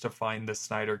Brothers to find the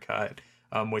Snyder Cut,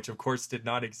 which of course did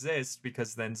not exist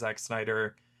because then Zack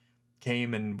Snyder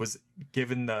came and was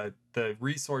given the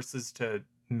resources to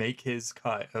make his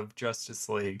cut of Justice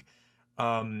League.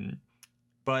 Um,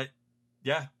 but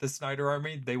yeah, the Snyder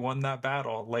Army, they won that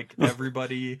battle. Like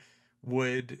everybody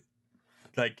would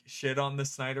like shit on the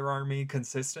Snyder Army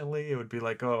consistently. It would be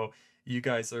like, "Oh, you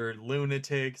guys are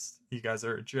lunatics. You guys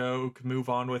are a joke. Move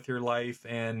on with your life."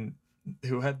 And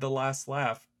who had the last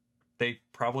laugh? They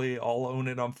probably all own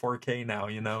it on 4K now,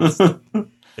 you know? So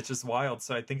it's just wild.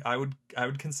 So I think I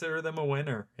would consider them a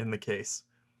winner in the case.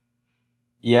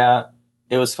 Yeah,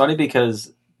 it was funny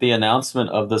because the announcement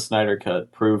of the Snyder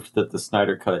Cut proved that the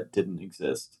Snyder Cut didn't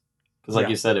exist. Because, like Yeah.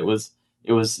 you said, it was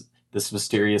this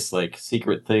mysterious like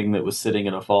secret thing that was sitting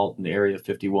in a vault in Area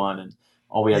 51, and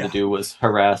all we had to Yeah. do was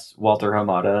harass Walter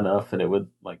Hamada enough, and it would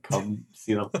like come,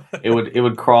 it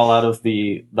would crawl out of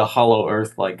the hollow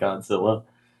earth like Godzilla.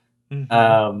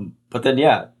 Mhm. But then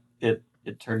yeah,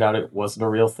 it turned out it wasn't a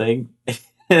real thing,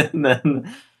 and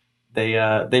then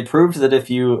they proved that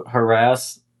if you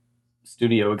harass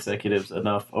studio executives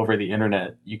enough over the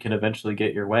internet, you can eventually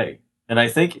get your way. And I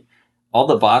think all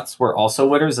the bots were also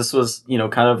winners. This was,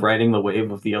 kind of riding the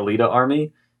wave of the Alita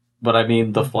army. But I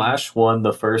mean, The Mhm. Flash won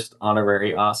the first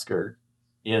honorary Oscar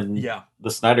in Yeah. the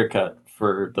Snyder Cut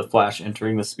for The Flash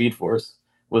entering the Speed Force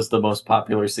was the most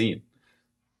popular scene.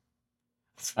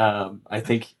 I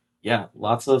think, yeah,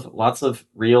 lots of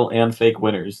real and fake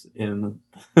winners in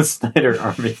the Snyder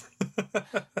army.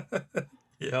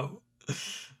 Yeah.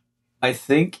 I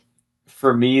think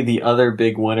for me, the other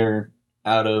big winner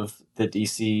out of the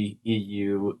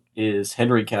DCEU is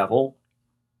Henry Cavill.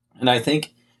 And I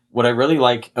think what I really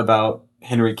like about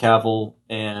Henry Cavill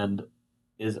and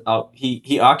is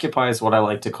he occupies what I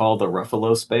like to call the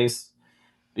Ruffalo space,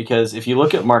 because if you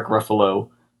look at Mark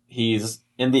Ruffalo, he's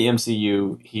in the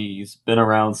MCU. He's been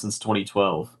around since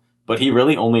 2012, but he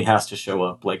really only has to show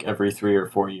up like every 3 or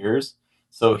 4 years.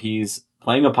 So he's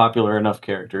playing a popular enough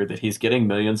character that he's getting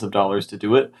millions of dollars to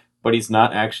do it, but he's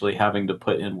not actually having to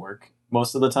put in work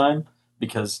most of the time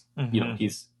because Mhm.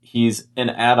 he's an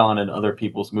add-on in other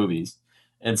people's movies.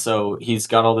 And so he's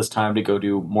got all this time to go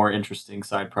do more interesting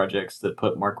side projects that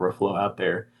put Mark Ruffalo out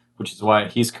there, which is why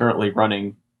he's currently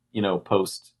running,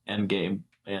 post Endgame,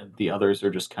 and the others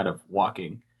are just kind of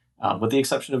walking, with the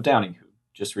exception of Downey, who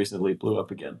just recently blew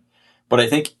up again. But I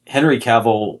think Henry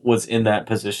Cavill was in that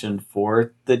position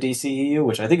for the DCEU,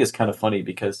 which I think is kind of funny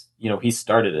because he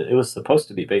started it. It was supposed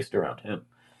to be based around him,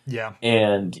 Yeah.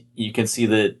 and you can see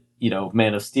that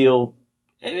Man of Steel,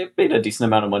 it made a decent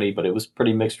amount of money, but it was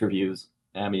pretty mixed reviews.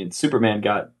 I mean, Superman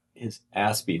got his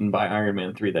ass beaten by Iron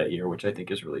Man 3 that year, which I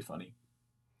think is really funny.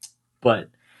 But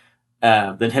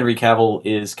then Henry Cavill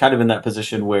is kind of in that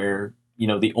position where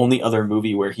the only other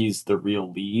movie where he's the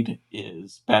real lead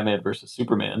is Batman versus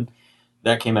Superman.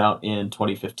 That came out in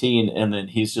 2015, and then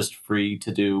he's just free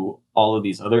to do all of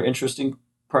these other interesting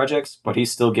projects, but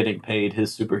he's still getting paid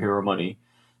his superhero money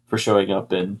for showing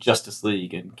up in Justice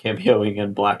League and cameoing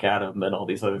in Black Adam and all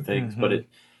these other things. But Mhm. it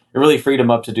really freed him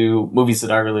up to do movies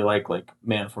that I really like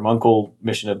Man from Uncle,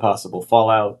 Mission Impossible,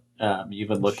 Fallout. You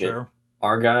even look at Sure.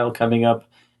 Argyle coming up,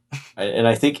 and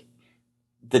I think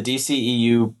the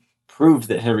DCEU proved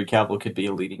that Henry Cavill could be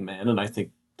a leading man, and I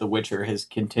think The Witcher has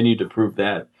continued to prove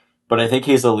that. But I think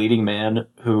he's a leading man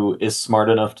who is smart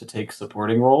enough to take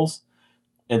supporting roles,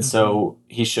 and Mhm. so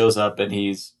he shows up and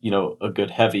he's a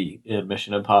good heavy in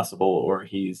Mission Impossible, or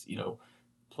he's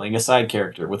playing a side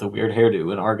character with a weird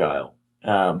hairdo in Argyle.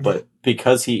 Yeah. But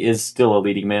because he is still a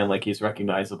leading man, like he's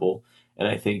recognizable, and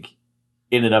I think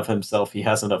in and of himself he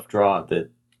has enough draw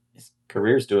that his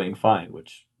career's doing fine,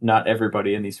 which not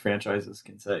everybody in these franchises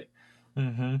can say.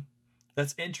 Mhm.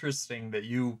 That's interesting that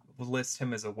you list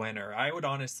him as a winner. I would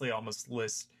honestly almost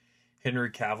list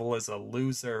Henry Cavill as a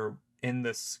loser in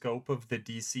the scope of the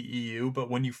DCEU, but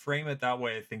when you frame it that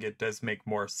way, I think it does make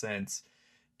more sense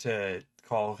to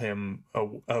call him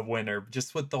a winner.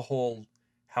 Just with the whole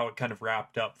how it kind of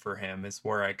wrapped up for him is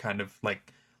where I kind of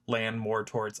like land more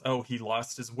towards, oh, he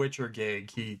lost his Witcher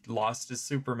gig, he lost his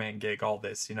Superman gig, all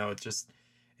this,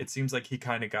 it seems like he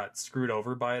kind of got screwed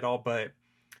over by it all. But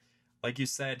like you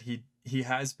said, he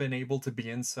has been able to be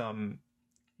in some,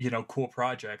 cool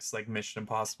projects like Mission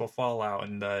Impossible Fallout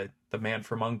and the Man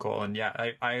from Uncle. And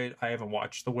yeah, I haven't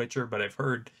watched The Witcher, but I've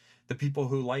heard the people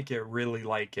who like it really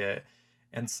like it.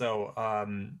 And so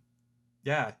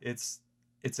yeah, it's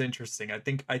interesting. I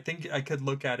think I could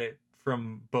look at it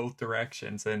from both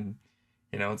directions, and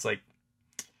it's like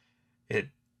it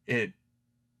it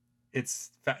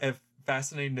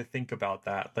fascinating to think about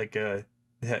that. Like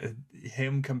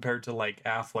him compared to like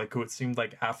Affleck, who it seemed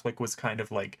like Affleck was kind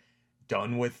of like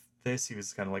done with this. He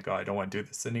was kind of like, oh, I don't want to do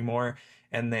this anymore.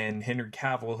 And then Henry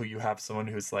Cavill, who you have someone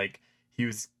who's like, he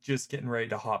was just getting ready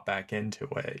to hop back into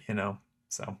it.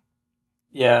 So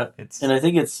Yeah, and it's I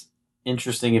think it's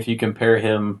interesting if you compare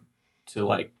him to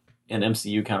like an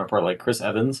MCU counterpart like Chris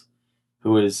Evans,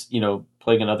 who is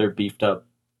playing another beefed up,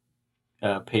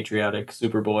 patriotic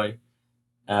Superboy,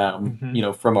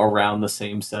 mhm. from around the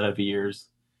same set of years.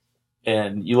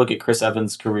 And you look at Chris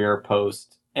Evans' career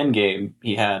post Endgame,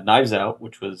 he had Knives Out,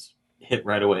 which was hit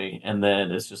right away, and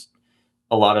then it's just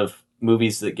a lot of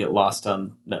movies that get lost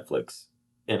on Netflix.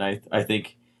 And I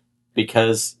think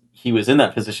because he was in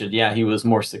that position, yeah, he was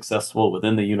more successful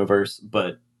within the universe,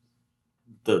 but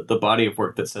the body of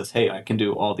work that says, "Hey, I can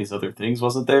do all these other things,"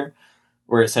 wasn't there.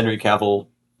 Whereas Henry Cavill,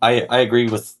 I agree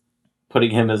with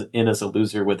putting him as a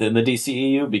loser within the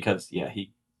DCEU because yeah,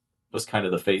 he was kind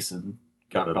of the face and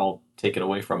got it all taken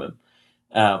away from him.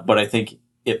 But I think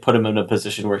it put him in a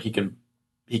position where he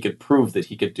could prove that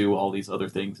he could do all these other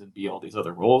things and be all these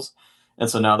other roles. And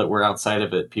so now that we're outside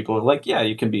of it, people are like, yeah,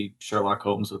 you can be Sherlock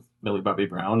Holmes with Millie Bobby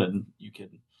Brown, and you can,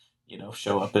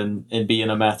 show up and be in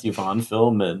a Matthew Vaughn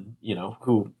film, and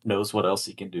who knows what else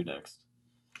he can do next.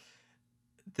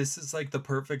 This is like the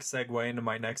perfect segue into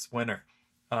my next winner,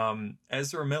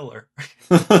 Ezra Miller.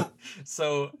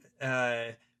 So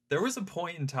there was a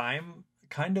point in time,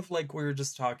 kind of like we were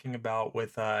just talking about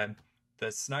with the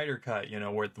Snyder Cut,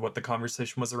 where what the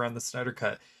conversation was around the Snyder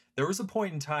Cut. There was a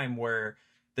point in time where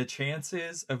the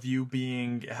chances of you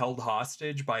being held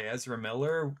hostage by Ezra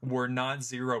Miller were not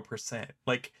 0%.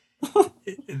 Like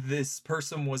this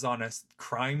person was on a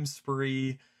crime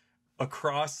spree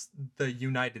across the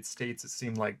United States. It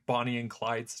seemed like Bonnie and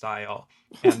Clyde style,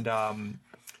 and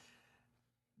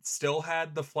still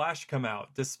had the Flash come out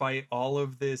despite all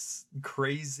of this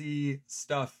crazy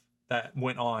stuff that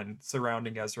went on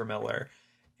surrounding Ezra Miller.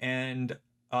 And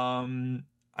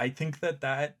I think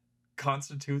that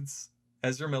constitutes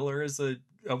Ezra Miller as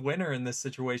a winner in this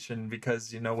situation,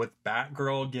 because with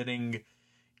Batgirl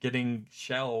getting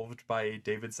shelved by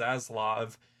David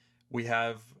Zaslav, we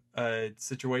have a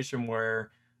situation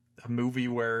where a movie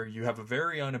where you have a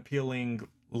very unappealing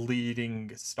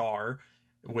leading star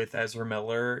with Ezra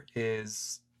Miller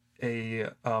is a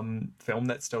film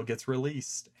that still gets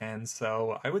released. And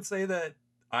so I would say that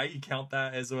I count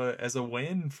that as a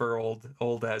win for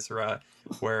old Ezra,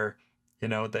 where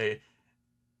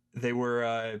they were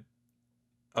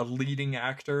a leading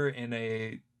actor in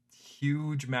a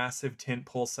huge, massive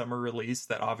tentpole summer release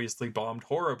that obviously bombed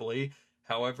horribly.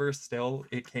 However, still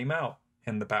it came out,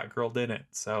 and the Batgirl didn't.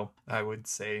 So I would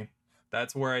say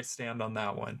that's where I stand on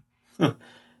that one.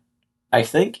 I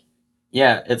think,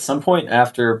 yeah, at some point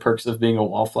after Perks of Being a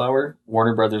Wallflower,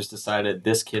 Warner Brothers decided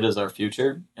this kid is our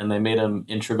future, and they made him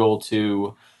integral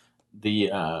to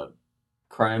the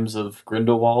Crimes of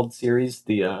Grindelwald series,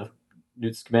 the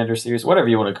Newt Scamander series, whatever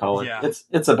you want to call it. Yeah,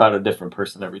 It's about a different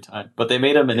person every time, but they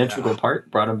made him an yeah, integral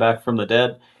part, brought him back from the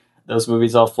dead. Those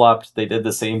movies all flopped. They did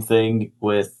the same thing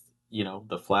with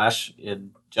the Flash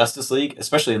in Justice League,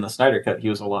 especially in the Snyder Cut. He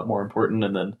was a lot more important,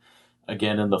 and then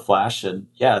again in the Flash, and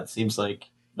yeah, it seems like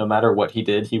no matter what he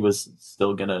did, he was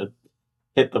still gonna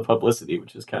hit the publicity,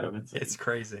 which is kind of it's insane.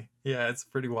 crazy. Yeah, it's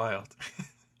pretty wild.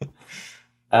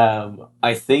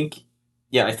 I think,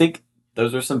 yeah, I think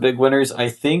those are some big winners. I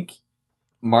think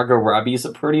Margot Robbie is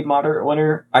a pretty moderate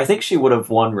winner. I think she would have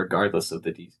won regardless of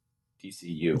the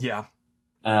DCU. Yeah,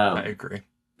 I Um, agree.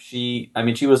 I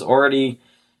mean, she was already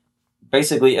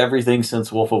basically everything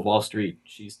since Wolf of Wall Street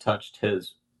she's touched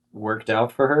has worked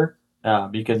out for her.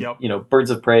 You can, Yep. Birds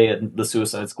of Prey and The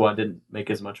Suicide Squad didn't make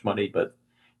as much money, but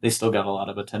they still got a lot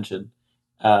of attention.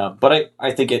 But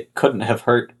I think it couldn't have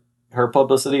hurt her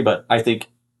publicity. But I think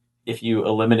if you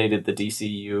eliminated the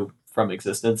DCU from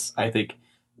existence, I think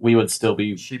we would still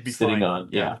be She'd be sitting fine. on,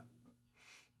 Yeah. yeah,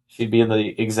 she'd be in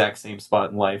the exact same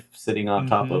spot in life, sitting on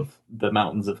top Mm-hmm. of the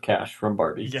mountains of cash from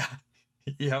Barbie. Yeah.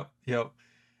 Yep. Yep.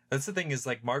 That's the thing, is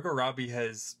like Margot Robbie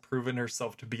has proven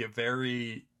herself to be a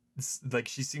very like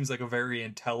she seems like a very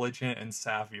intelligent and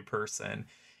savvy person.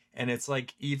 And it's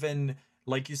like, even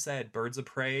like you said, Birds of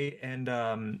Prey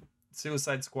and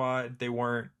Suicide Squad, they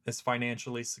weren't as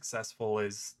financially successful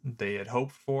as they had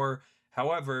hoped for.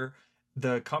 However,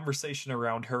 the conversation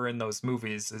around her in those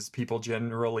movies is people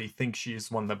generally think she's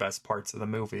one of the best parts of the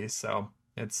movie. So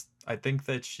it's, I think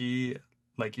that she,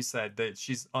 like you said, that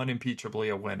she's unimpeachably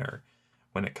a winner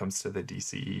when it comes to the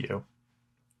DCEU.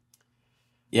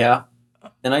 Yeah,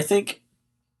 and I think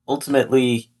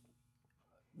ultimately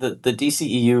the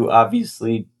DCEU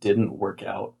obviously didn't work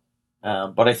out,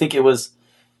 but I think it was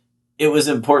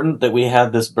important that we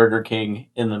had this Burger King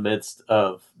in the midst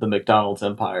of the McDonald's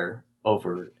empire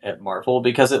over at Marvel,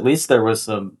 because at least there was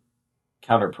some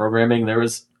counter programming. There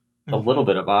was a little Mm-hmm.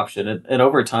 bit of option, and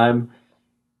over time,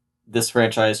 this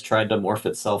franchise tried to morph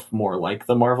itself more like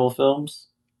the Marvel films,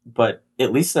 but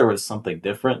at least there was something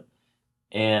different.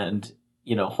 And,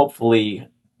 hopefully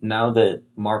now that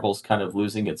Marvel's kind of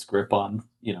losing its grip on,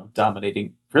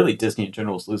 dominating, really Disney in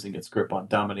general is losing its grip on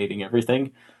dominating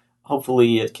everything.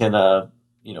 Hopefully it can,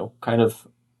 kind of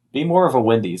be more of a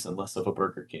Wendy's and less of a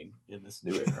Burger King in this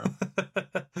new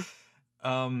era.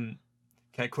 um,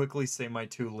 can I quickly say my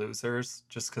two losers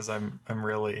just because I'm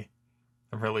really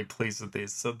pleased with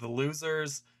these. So the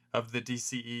losers of the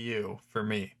DCEU for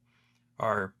me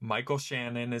are Michael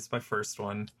Shannon is my first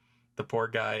one. The poor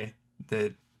guy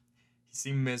that he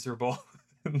seemed miserable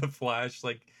in the Flash,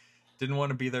 like didn't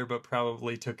want to be there, but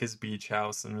probably took his beach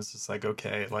house and was just like,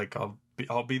 okay, like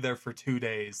I'll be there for 2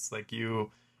 days. Like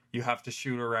you have to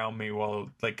shoot around me while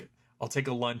like I'll take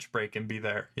a lunch break and be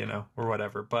there, or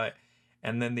whatever. But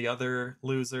and then the other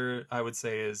loser I would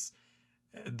say is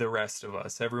the rest of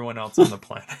us, everyone else on the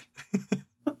planet.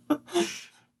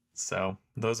 So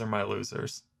those are my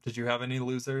losers. Did you have any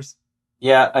losers?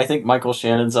 Yeah, I think Michael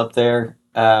Shannon's up there.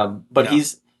 But Yeah.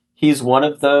 he's one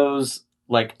of those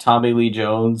like Tommy Lee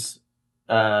Jones,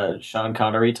 Sean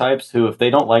Connery types who, if they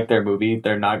don't like their movie,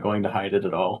 they're not going to hide it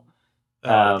at all.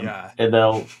 Oh yeah.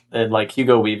 And like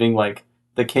Hugo Weaving, like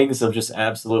the kings of just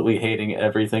absolutely hating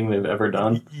everything they've ever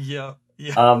done. Yeah.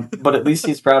 Yeah. But at least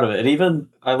he's proud of it. And even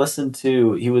I listened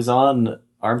to he was on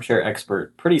Armchair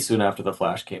Expert pretty soon after the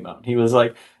Flash came out. He was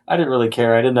like, I didn't really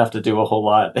care. I didn't have to do a whole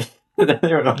lot. And then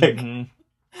they were like, Hmm.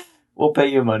 we'll pay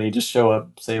you money. Just show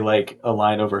up, say like a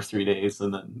line over 3 days,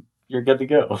 and then you're good to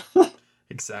go.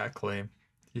 Exactly.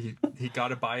 He got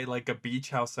to buy like a beach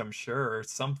house, I'm sure, or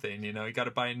something. He got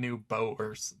to buy a new boat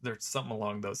or there's something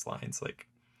along those lines. Like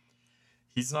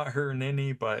he's not hurting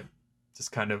any, but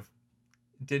just kind of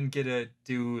didn't get to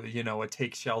do a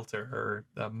take shelter or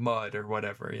a mud or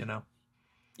whatever.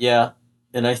 Yeah,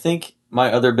 and I think my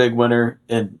other big winner,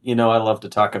 and I love to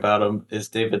talk about him, is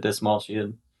David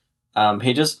Dismalchian.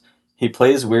 He just he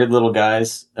plays weird little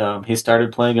guys. He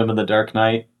started playing them in The Dark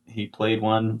Knight. He played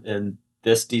one in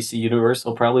this DC universe.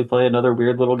 He'll probably play another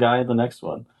weird little guy in the next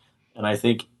one. And I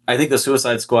think the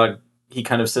Suicide Squad, he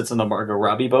kind of sits in the Margot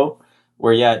Robbie boat,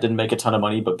 where yeah, it didn't make a ton of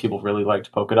money, but people really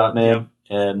liked Polka Dot Yep. Man,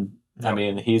 and I Yep.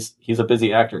 mean he's a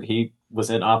busy actor. He was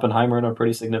in Oppenheimer in a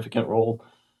pretty significant role.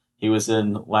 He was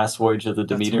in Last Voyage of the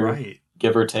That's Demeter, right.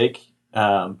 give or take.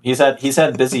 He's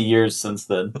had busy years since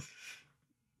then.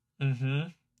 Mm-hmm.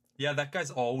 Yeah, that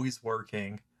guy's always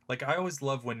working. Like I always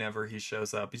love whenever he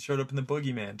shows up. He showed up in the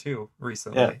Boogeyman too Yeah.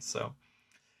 recently. So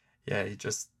yeah,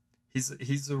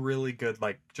 he's a really good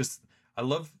like just I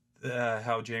love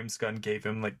how James Gunn gave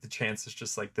him like the chance as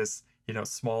just like this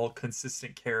small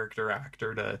consistent character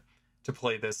actor to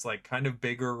play this like kind of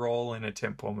bigger role in a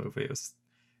tempo movie.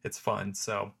 It's fun.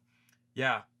 So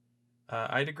yeah,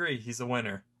 I'd agree. He's a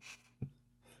winner.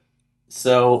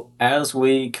 So as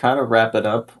we kind of wrap it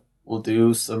up, we'll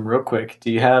do some real quick. Do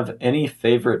you have any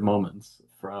favorite moments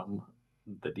from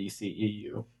the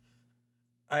DCEU?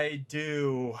 I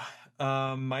do.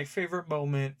 My favorite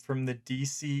moment from the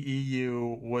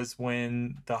DCEU was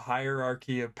when the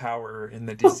hierarchy of power in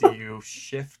the DCU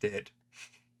shifted.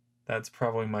 That's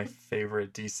probably my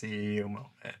favorite DCEU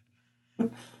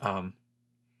moment. Um,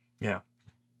 yeah,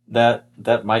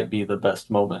 That might be the best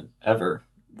moment ever.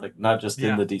 Like not just in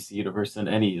yeah, the DC universe, in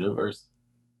any universe.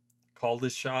 called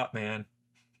his shot, man.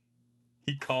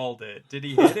 He called it. Did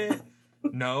he hit it?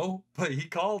 No, but he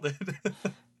called it.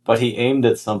 But he aimed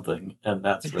at something, and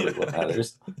that's really what Yeah.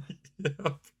 matters. Yeah.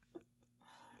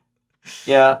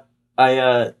 Yeah,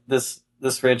 I this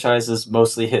franchise is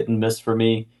mostly hit and miss for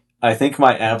me. I think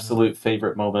my Hmm. absolute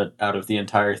favorite moment out of the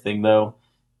entire thing though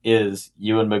is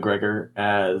Ewan McGregor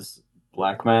as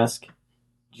Black Mask,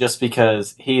 just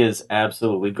because he is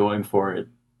absolutely going for it.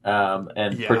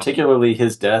 And Yeah. particularly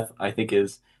his death, I think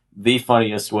is the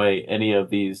funniest way any of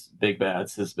these big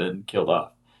bads has been killed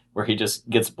off. where he just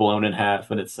gets blown in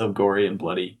half and it's so gory and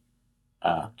bloody.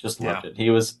 Just Yeah. loved it. He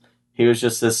was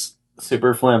just this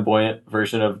super flamboyant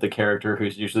version of the character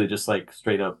who's usually just like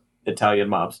straight up Italian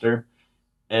mobster,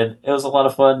 and it was a lot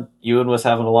of fun. Ewan was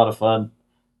having a lot of fun.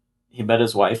 He met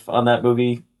his wife on that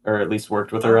movie, or at least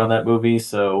worked with her on Oh, that movie,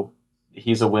 so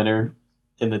he's a winner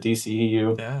in the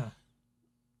DCEU. yeah.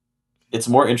 It's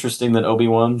more interesting than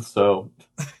Obi-Wan, so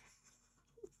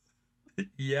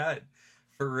Yeah,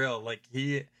 for real. Like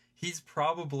he's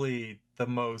probably the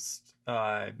most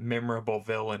memorable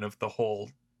villain of the whole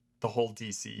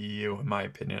DCEU in my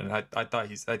opinion. I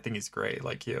think he's great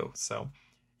like you. So,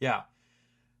 yeah,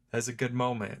 that's a good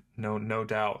moment. No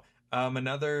doubt.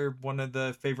 Another one of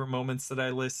the favorite moments that I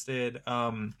listed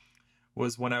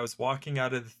was when I was walking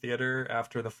out of the theater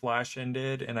after The Flash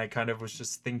ended, and I kind of was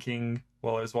just thinking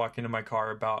while I was walking in my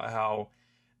car about how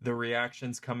the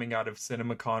reactions coming out of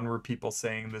CinemaCon were people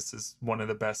saying this is one of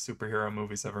the best superhero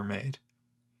movies ever made.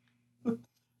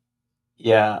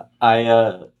 yeah,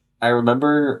 I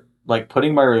remember like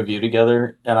putting my review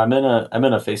together, and I'm in a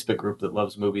Facebook group that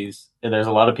loves movies, and there's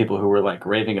a lot of people who were like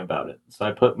raving about it. So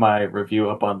I put my review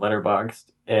up on Letterboxd,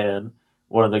 and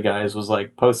one of the guys was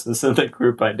like, "Post this in the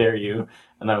group, I dare you."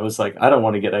 And I was like, "I don't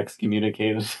want to get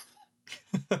excommunicated.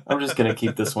 I'm just gonna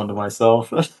keep this one to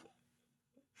myself."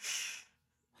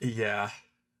 Yeah,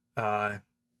 uh,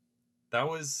 that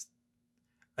was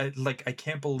I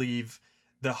can't believe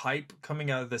the hype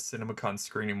coming out of the CinemaCon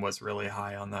screening was really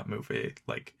high on that movie.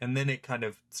 Like, and then it kind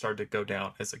of started to go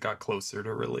down as it got closer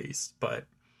to release. But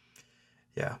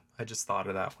yeah, I just thought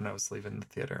of that when I was leaving the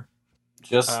theater.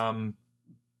 Just Um,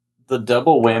 the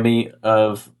double go ahead. whammy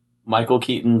of Michael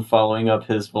Keaton following up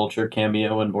his Vulture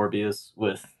cameo in Morbius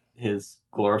with his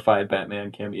glorified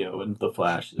Batman cameo in The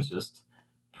Flash is just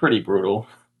pretty brutal.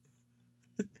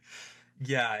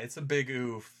 Yeah, it's a big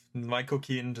oof. Michael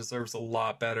Keaton deserves a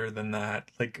lot better than that.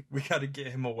 Like, we got to get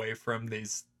him away from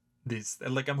these.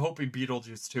 Like, I'm hoping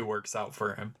Beetlejuice 2 works out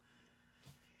for him.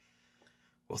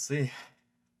 We'll see.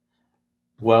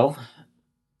 Well,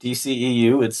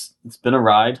 DCEU, it's been a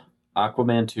ride.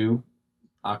 Aquaman 2,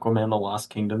 Aquaman the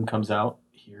Lost Kingdom comes out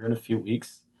here in a few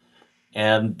weeks,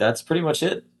 and that's pretty much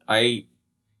it.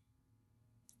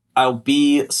 I'll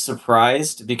be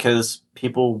surprised because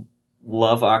people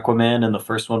love Aquaman and the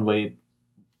first one way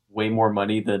more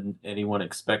money than anyone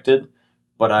expected,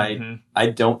 but Hmm. I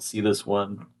don't see this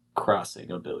one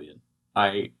crossing a billion.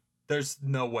 I There's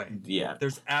no way. Yeah.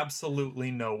 There's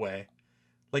absolutely no way.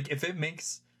 Like, if it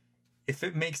makes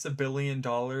 $1 billion,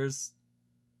 that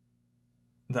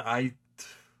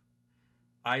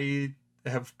I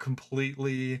have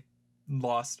completely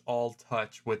lost all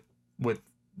touch with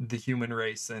the human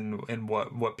race and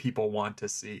what people want to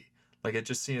see. Like it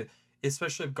just seemed,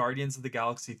 especially if Guardians of the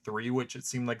Galaxy 3, which it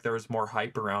seemed like there was more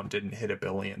hype around, didn't hit 1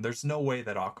 billion. There's no way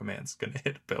that Aquaman's gonna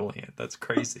hit 1 billion. That's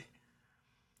crazy.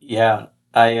 Yeah,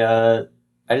 I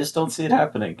just don't see it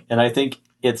happening. And I think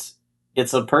it's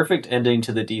a perfect ending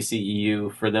to the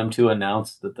DCEU for them to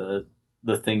announce that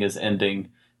the thing is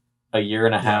ending a year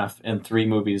and a Yeah. half and three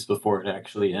movies before it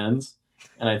actually ends.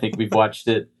 And I think we've watched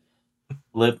it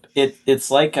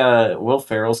it's like Will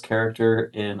Ferrell's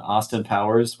character in Austin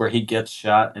Powers where he gets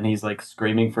shot and he's like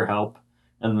screaming for help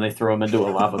and then they throw him into a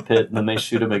lava pit and then they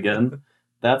shoot him again.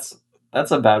 That's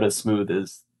that's about as smooth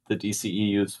as the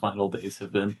DCEU's final days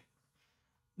have been.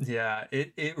 Yeah,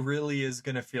 it really is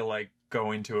gonna feel like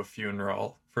going to a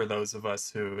funeral for those of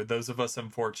us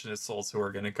unfortunate souls who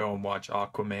are gonna go and watch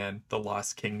Aquaman, The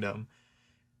Lost Kingdom.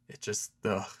 It just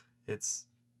ugh, it's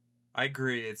I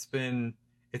agree. It's been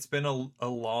a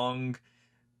long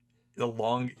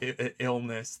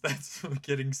illness that's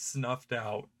getting snuffed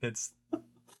out. It's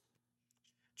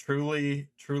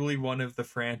truly one of the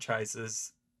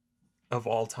franchises of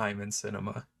all time in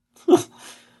cinema.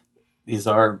 These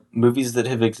are movies that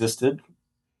have existed.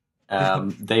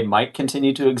 Yep. They might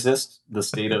continue to exist. The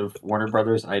state of Warner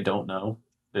Brothers, I don't know.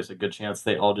 There's a good chance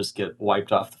they all just get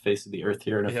wiped off the face of the earth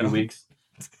here in a few Yeah. weeks.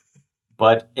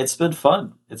 But it's been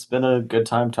fun. It's been a good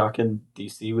time talking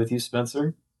DC with you,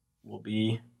 Spencer. We'll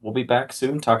be back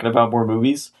soon talking about more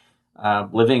movies.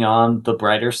 Living on the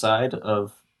brighter side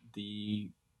of the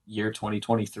year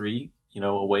 2023,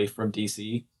 away from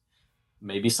DC.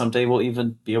 Maybe someday we'll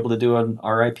even be able to do an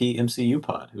RIP MCU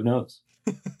pod. Who knows?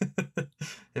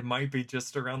 It might be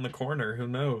just around the corner. Who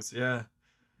knows? Yeah.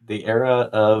 The era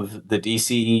of the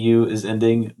DCEU is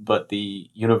ending, but the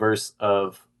universe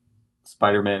of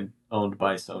Spider-Man owned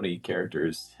by Sony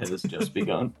characters has just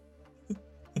begun.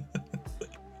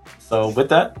 So, with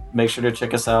that, make sure to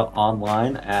check us out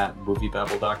online at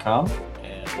moviebabble.com,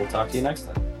 and we'll talk to you next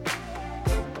time.